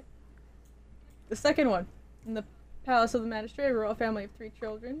 Alright. The second one. In the palace of the magistrate, a royal family of 3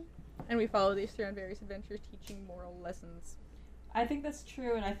 children, and we follow these through on various adventures teaching moral lessons. I think that's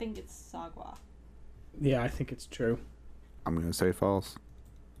true, and I think it's Sagwa. Yeah, I think it's true. I'm gonna say false.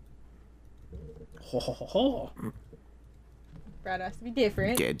 Ho, ho, ho, ho. Brad has to be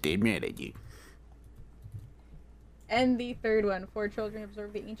different. Get dead mad at you. And the third one. 4 children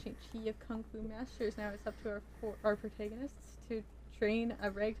absorb the ancient chi of Kung Fu masters. Now it's up to our protagonists to train a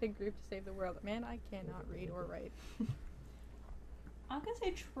ragtag group to save the world. Man, I cannot read or write. I'm gonna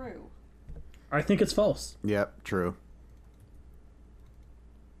say true. I think it's false. Yep, true.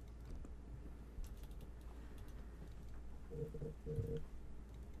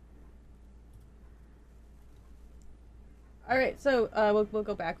 Alright, so we'll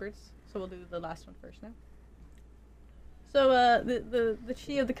go backwards. So we'll do the last one first now. So the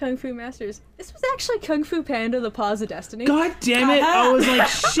chi of the Kung Fu masters. This was actually Kung Fu Panda: The Paws of Destiny. God damn it! I was like,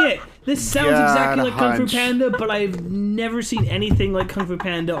 shit. This sounds God, exactly like Kung Fu hunch. Panda, but I've never seen anything like Kung Fu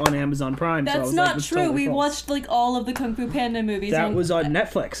Panda on Amazon Prime. so I That's was not like, that's true. totally We false. watched like all of the Kung Fu Panda movies. That was on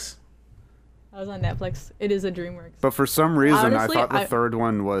Netflix. That was on Netflix. It is a DreamWorks. But for some reason, Honestly, I thought the I- third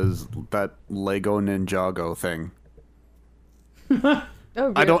one was that Lego Ninjago thing.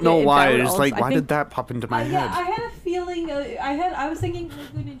 Oh, I don't know yeah, why. that would It's also- like, I why think- did that pop into my Yeah, I head? had a feeling. I was thinking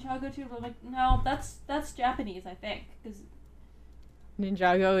like Ninjago too, but I'm like, no, that's Japanese, I think, because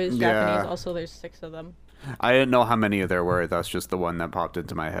Ninjago is Yeah. Japanese. Also, there's 6 of them. I didn't know how many there were. That's just the one that popped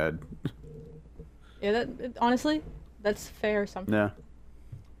into my head. Yeah, honestly, that's fair. Something. Yeah.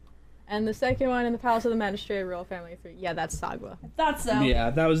 And the second one in the Palace of the Magistrate, Royal Family 3. Yeah, that's Sagwa. I thought so. Yeah,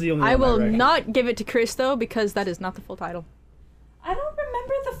 that was the only I one will reckoned. not give it to Chris though, because that is not the full title. I don't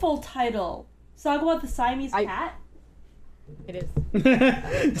remember the full title. Sagwa the Siamese cat. It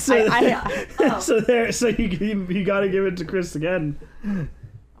is. so, Oh. so you gotta give it to Chris again.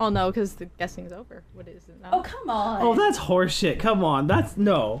 Oh no, because the guessing's over. What is it now? Oh come on. Oh, that's horseshit. Come on, that's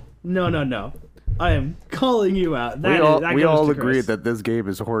no. I am calling you out. That We all goes to agreed Chris. that this game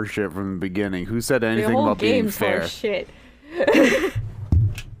is horseshit from the beginning. Who said the anything whole about being game's fair? shit. I was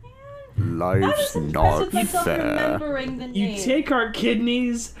Life's impressed not with myself fair. remembering the name. You take our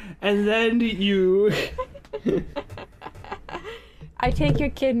kidneys and then you. I take your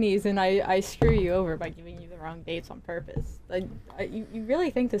kidneys and I screw you over by giving you the wrong dates on purpose. Like, you really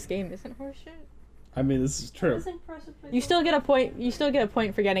think this game isn't horseshit? I mean, this is I true. was impressed with myself. You still get a point. You still get a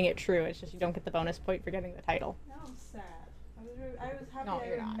point for getting it true. It's just you don't get the bonus point for getting the title. Now I'm sad. I was happy No,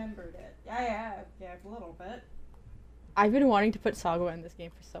 you're not. remembered it. Yeah, a little bit. I've been wanting to put Sagwa in this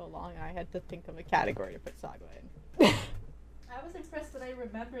game for so long, and I had to think of a category to put Sagwa in. I was impressed that I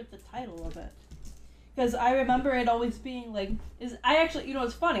remembered the title of it. Because I remember it always being like, it's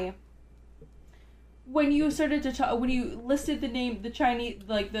funny. When you started to when you listed the name, the Chinese,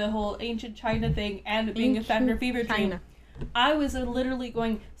 like the whole ancient China thing, and it being a Thunder Fever Dream, China. I was literally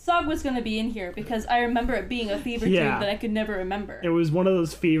going, Sagwa's gonna be in here because I remember it being a fever Yeah. dream that I could never remember. It was one of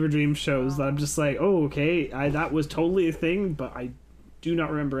those fever dream shows that I'm just like, oh, okay, that was totally a thing, but I do not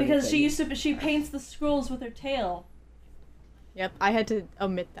remember Because anything. she paints the scrolls with her tail. Yep, I had to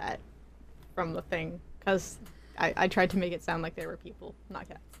omit that from the thing because I tried to make it sound like they were people, not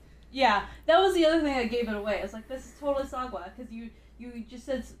cats. Yeah, that was the other thing that gave it away. I was like, this is totally Sagwa because you just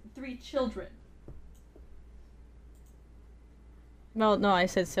said 3 children. Well, no, I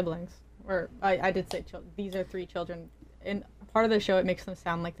said siblings. Or I did say these are 3 children. In part of the show, it makes them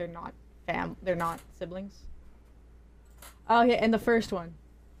sound like they're not they're not siblings. Oh yeah, and the first one.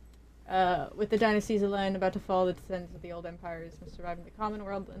 With the dynasties alone about to fall, the descendants of the old empires must survive in the common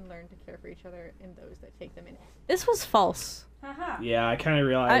world and learn to care for each other and those that take them in. This was false. Haha. Yeah, I kind of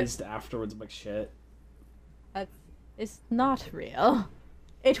realized afterwards, I'm like, shit. It's not real.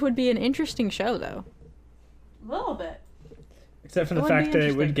 It would be an interesting show, though. A little bit. Except for the It would be fact that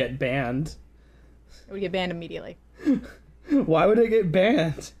it would interesting. get banned. It would get banned immediately. Why would it get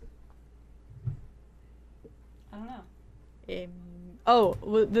banned? I don't know.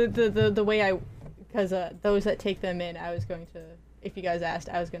 The way because those that take them in, I was going to, if you guys asked,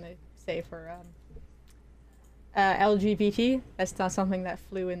 I was going to say for LGBT. That's not something that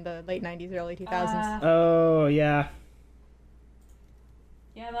flew in the late 90s, early 2000s. Oh, yeah.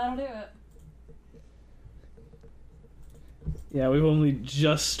 Yeah, that'll do it. Yeah, we've only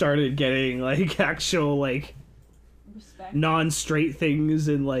just started getting, like, actual, like, Respect. non-straight things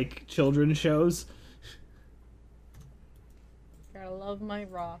in, like, children's shows. Gotta love my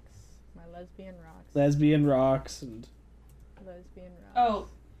rocks, my lesbian rocks, Lesbian rocks and... lesbian rocks. Oh,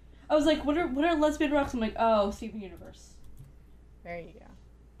 I was like, what are lesbian rocks? I'm like, oh, Steven Universe. There you go.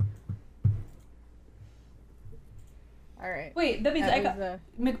 All right. Wait, that means That I got was,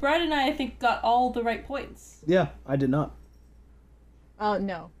 McBride and I think got all the right points. Yeah, I did not. oh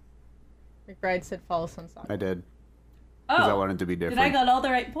no, McBride said follow Sunsock. I did. Because I Oh, wanted to be then different. I got all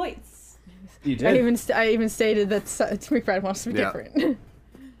the right points. You I did. even stated that McBride wants to be Yeah. different.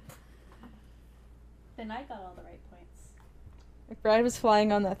 Then I got all the right points. McBride was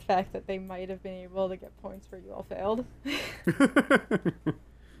flying on that fact that they might have been able to get points where you all failed.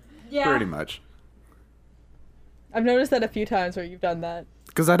 Yeah. Pretty much. I've noticed that a few times where you've done that.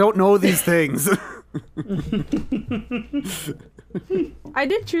 Because I don't know these things. I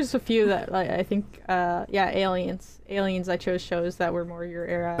did choose a few that, like, I think, Aliens. Aliens, I chose shows that were more your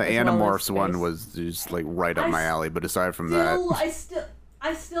era. The as well as Animorphs one space. was just like right up I my s- alley, but aside from Still, that,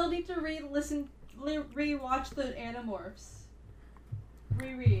 I still need to rewatch the Animorphs.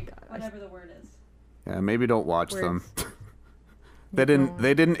 Reread, whatever the word is. yeah, maybe don't watch them. Words. They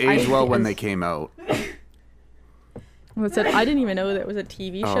didn't age well when they came out. What said, I didn't even know that was a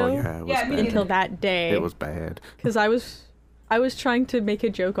TV show Oh yeah, it was Yeah, me bad. until that day. It was bad. Because I was trying to make a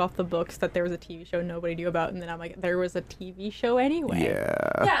joke off the books that there was a TV show nobody knew about, and then I'm like, there was a TV show anyway.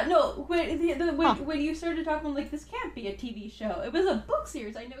 Yeah. Yeah, no, when you started talking, I'm like, this can't be a TV show. It was a book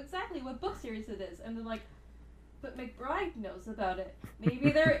series. I know exactly what book series it is. And then, like, but McBride knows about it.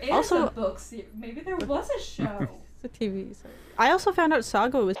 Maybe there is Also- a book series. Maybe there was a show. It's a TV series. I also found out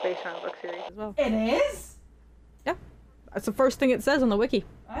Saga was based on a book series as well. It is? That's the first thing it says on the wiki.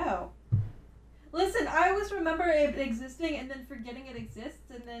 Oh. Listen, I always remember it existing and then forgetting it exists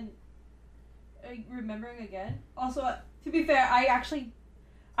and then remembering again. Also, to be fair,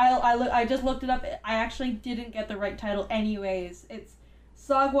 I just looked it up. I actually didn't get the right title anyways. It's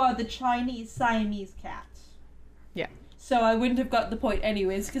Sagwa the Chinese Siamese Cat. Yeah. So I wouldn't have got the point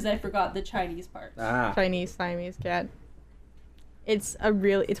anyways because I forgot the Chinese part. Ah. Chinese Siamese cat. It's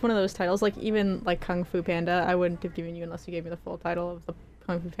one of those titles, like even like Kung Fu Panda, I wouldn't have given you unless you gave me the full title of the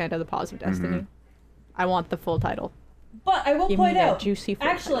Kung Fu Panda, The Paws of Destiny. I want the full title. But I will Give point me that out, juicy full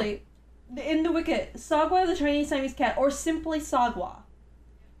title. actually, in the wiki, Sagwa the Chinese Siamese Cat, or simply Sagwa.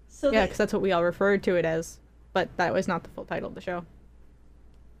 So Yeah, because that's what we all referred to it as, but that was not the full title of the show.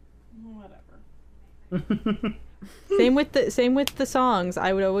 whatever. Same with the songs.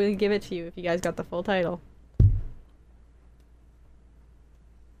 I would always give it to you if you guys got the full title.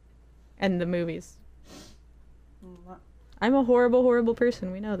 And the movies. I'm a horrible, horrible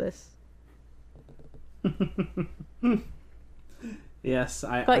person. We know this. Yes,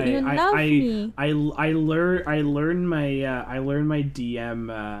 But you love me. I learned my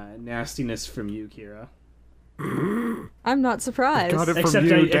DM nastiness from you, Kira. I'm not surprised. Got it from Except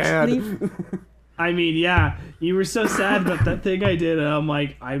you, I- Dad. I mean, yeah, you were so sad about that thing I did, and I'm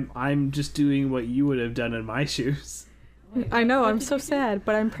like, I'm just doing what you would have done in my shoes. I know. I'm so sad,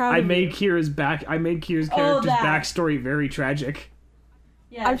 but I'm proud I of made you. Kira's character's that. backstory very tragic.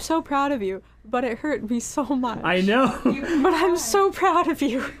 Yeah. I'm so proud of you, but it hurt me so much. I know. But I'm so proud of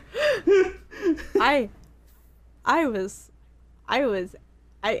you. I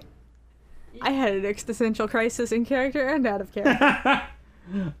had an existential crisis in character and out of character.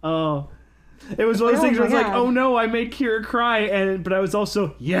 Oh. It was one of those Oh things where I was my like, God. oh no, I made Kira cry, but I was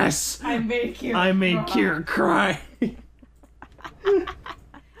also, yes, I made Kira. I made Kira cry. The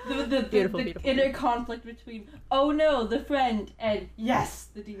Beautiful, the beautiful, inner beautiful. conflict between, oh no, the friend, and yes,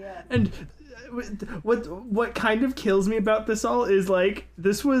 the DM. And what kind of kills me about this all is like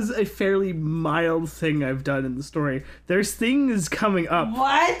this was a fairly mild thing I've done in the story. There's things coming up.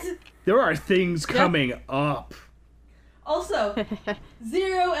 What? There are things coming up. Also,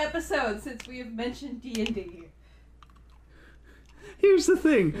 0 episodes since we have mentioned D&D. Here's the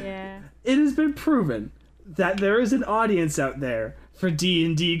thing. Yeah. It has been proven that there is an audience out there for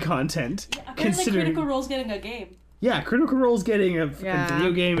D&D content. Apparently Critical Role's getting a game. Yeah, Critical Role's getting a fucking Yeah.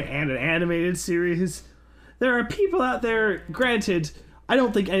 video game and an animated series. There are people out there, granted, I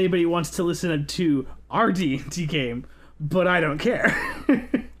don't think anybody wants to listen to our D&D game, but I don't care.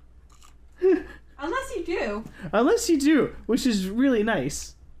 Unless you do. Unless you do, which is really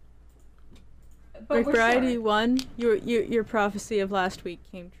nice. But we're McBride, sorry. you won. Your prophecy of last week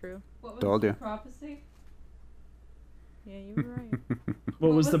came true. What was Told the ya. prophecy? Yeah, you were right.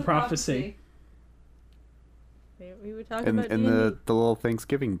 What was the prophecy? We would talk in about in D&D. the little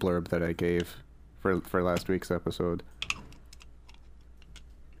Thanksgiving blurb that I gave for last week's episode.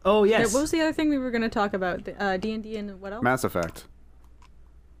 Oh, Yeah, yes. what was the other thing we were going to talk about? D&D and what else? Mass Effect.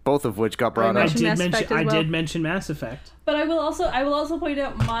 Both of which got I brought up. mentioned Mass Effect as I well. did mention Mass Effect. But I will also point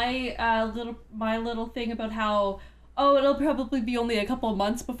out my little thing about how it'll probably be only a couple of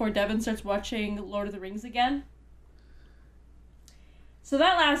months before Devin starts watching Lord of the Rings again. So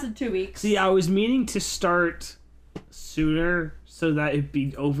that lasted 2 weeks. See, I was meaning to start sooner so that it'd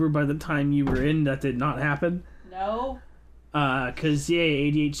be over by the time you were in. That did not happen. No. Cause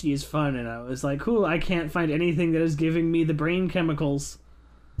yay, ADHD is fun, and I was like, cool, I can't find anything that is giving me the brain chemicals.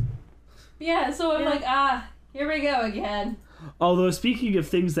 Yeah, so I'm like, here we go again. Although, speaking of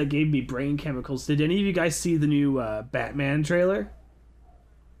things that gave me brain chemicals, did any of you guys see the new Batman trailer?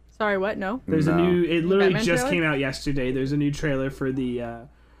 Sorry, what? No? There's a No. new, it literally Batman just trailer? came out yesterday. There's a new trailer for the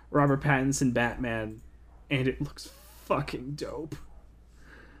Robert Pattinson Batman, and it looks fucking dope.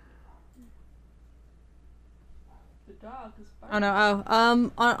 The dog is Oh no.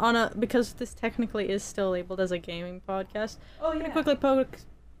 On a because this technically is still labeled as a gaming podcast. Oh I'm yeah. gonna quickly poke.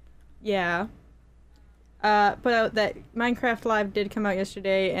 Yeah. Put out that Minecraft Live did come out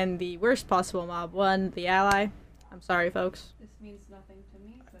yesterday, and the worst possible mob won. The Ally. I'm sorry, folks. This means nothing to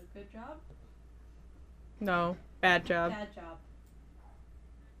me, but good job. No, bad job. Bad job.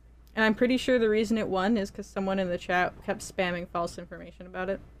 And I'm pretty sure the reason it won is because someone in the chat kept spamming false information about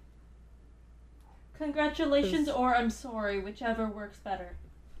it. Congratulations or I'm sorry, whichever works better.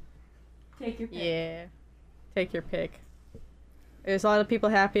 Take your pick. Yeah. Take your pick. There's a lot of people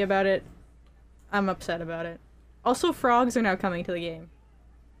happy about it. I'm upset about it. Also, frogs are now coming to the game.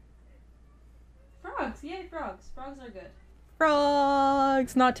 Frogs, yay frogs. frogs. Frogs are good.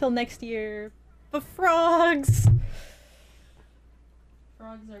 Frogs! Not till next year. But frogs!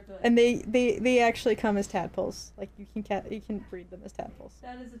 Frogs are good. And they actually come as tadpoles. Like, you can breed them as tadpoles.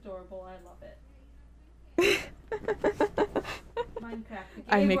 That is adorable. I love it. Minecraft,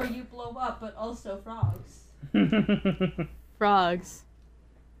 the I game make- where you blow up, but also frogs. Frogs.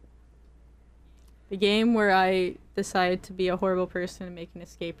 The game where I decide to be a horrible person and make an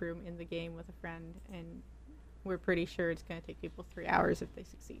escape room in the game with a friend, and we're pretty sure it's going to take people 3 hours if they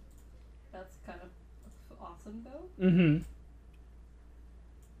succeed. That's kind of awesome, though. Mm-hmm.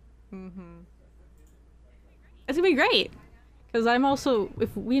 It's going to be great. Because I'm also,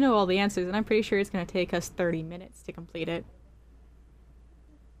 if we know all the answers, and I'm pretty sure it's going to take us 30 minutes to complete it.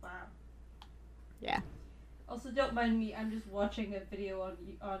 Wow. Yeah. Also, don't mind me. I'm just watching a video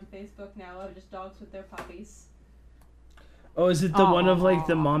on Facebook now of just dogs with their puppies. Oh, is it the one of like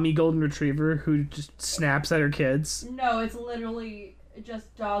the Aw. mommy golden retriever who just snaps at her kids? No, it's literally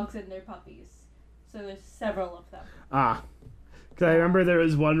just dogs and their puppies. So there's several of them. Ah. Because I remember there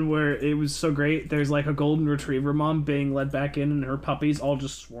was one where it was so great. There's like a golden retriever mom being led back in, and her puppies all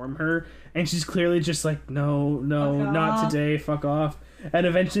just swarm her. And she's clearly just like, no, Fuck not off. today, fuck off. And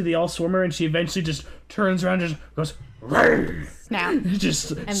eventually they all swarm her, and she eventually just turns around and just goes, "Rawr!" Snap.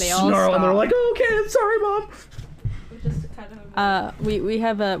 Just And they all snarl, and they're stop. like, oh, okay, I'm sorry, mom. Which is kind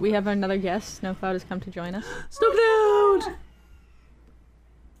of We have another guest. Snowcloud has come to join us. Snowcloud!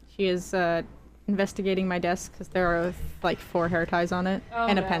 She is investigating my desk because there are like 4 hair ties on it Oh,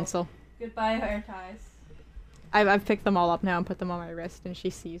 and a no. pencil. goodbye hair ties. I've picked them all up now and put them on my wrist, and she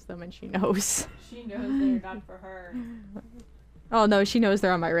sees them and she knows. She knows they're not for her. Oh no, she knows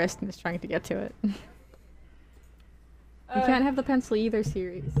they're on my wrist and is trying to get to it. You can't have the pencil either,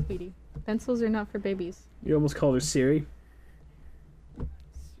 sweetie. Pencils are not for babies. You almost called her Siri.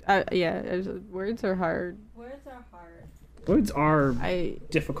 Yeah, words are hard. Words are hard. Words are I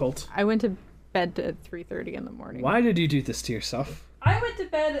difficult. went to bed at 3:30 in the morning. Why did you do this to yourself? I went to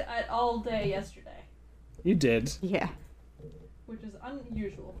bed all day yesterday, You did. Yeah. which is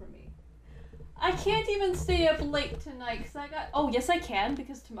unusual for me. I can't even stay up late tonight because I got. Oh yes, I can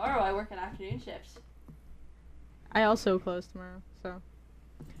because tomorrow I work an afternoon shift. I also close tomorrow, so.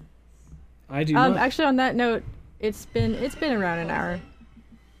 I do not. Actually, on that note, it's been around an hour,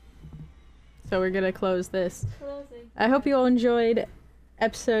 so we're gonna close this. I hope you all enjoyed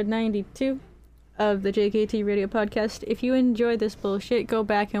episode 92 of the JKT Radio Podcast. If you enjoyed this bullshit, go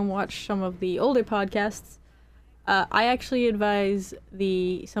back and watch some of the older podcasts. I actually advise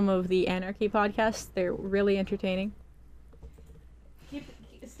some of the Anarchy podcasts. They're really entertaining.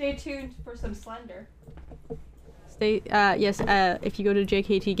 Stay tuned for some Slender. If you go to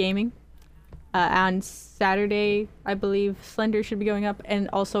JKT Gaming, on Saturday, I believe Slender should be going up, and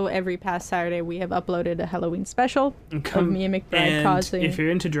also every past Saturday we have uploaded a Halloween special of me and McBride and causing if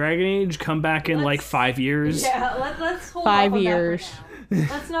you're into Dragon Age, come back in like Let's- 5 years. Yeah, let's hold 5 off on that for years. now.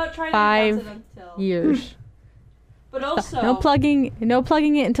 Let's not try to 5 announce it until. years. But also, No plugging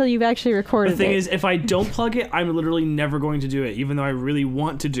it until you've actually recorded The thing it. is, if I don't plug it, I'm literally never going to do it, even though I really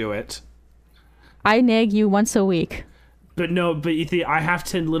want to do it. I nag you once a week. But you see, I have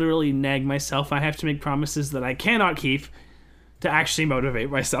to literally nag myself. I have to make promises that I cannot keep to actually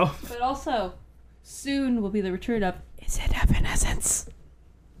motivate myself. But also, soon will be the return of. Is it Evanescence?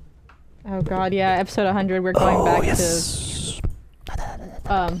 Oh god, yeah, episode 100. We're going back to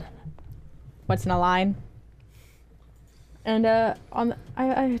what's in a line. And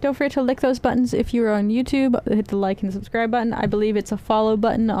I don't forget to lick those buttons if you're on YouTube. Hit the like and subscribe button. I believe it's a follow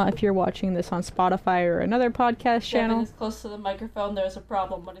button if you're watching this on Spotify or another podcast Devin channel. is close to the microphone. There's a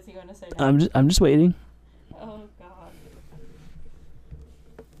problem. What is he going to say now? I'm just waiting. Oh God.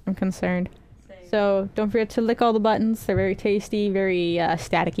 I'm concerned. Same. So don't forget to lick all the buttons. They're very tasty, very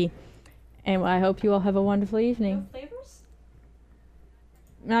staticky. And I hope you all have a wonderful No evening. flavors?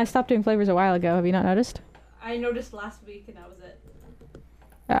 No, I stopped doing flavors a while ago. Have you not noticed? I noticed last week, and that was it.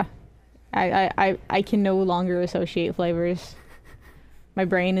 Yeah. I can no longer associate flavors. My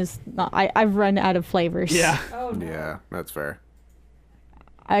brain is not. I've run out of flavors. Yeah. Oh no. Yeah, that's fair.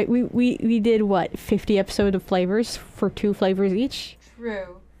 We did what 50 episodes of flavors for 2 flavors each.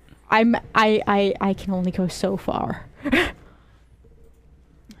 True. I can only go so far.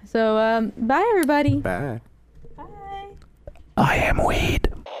 So bye everybody. Bad. Bye. I am weed.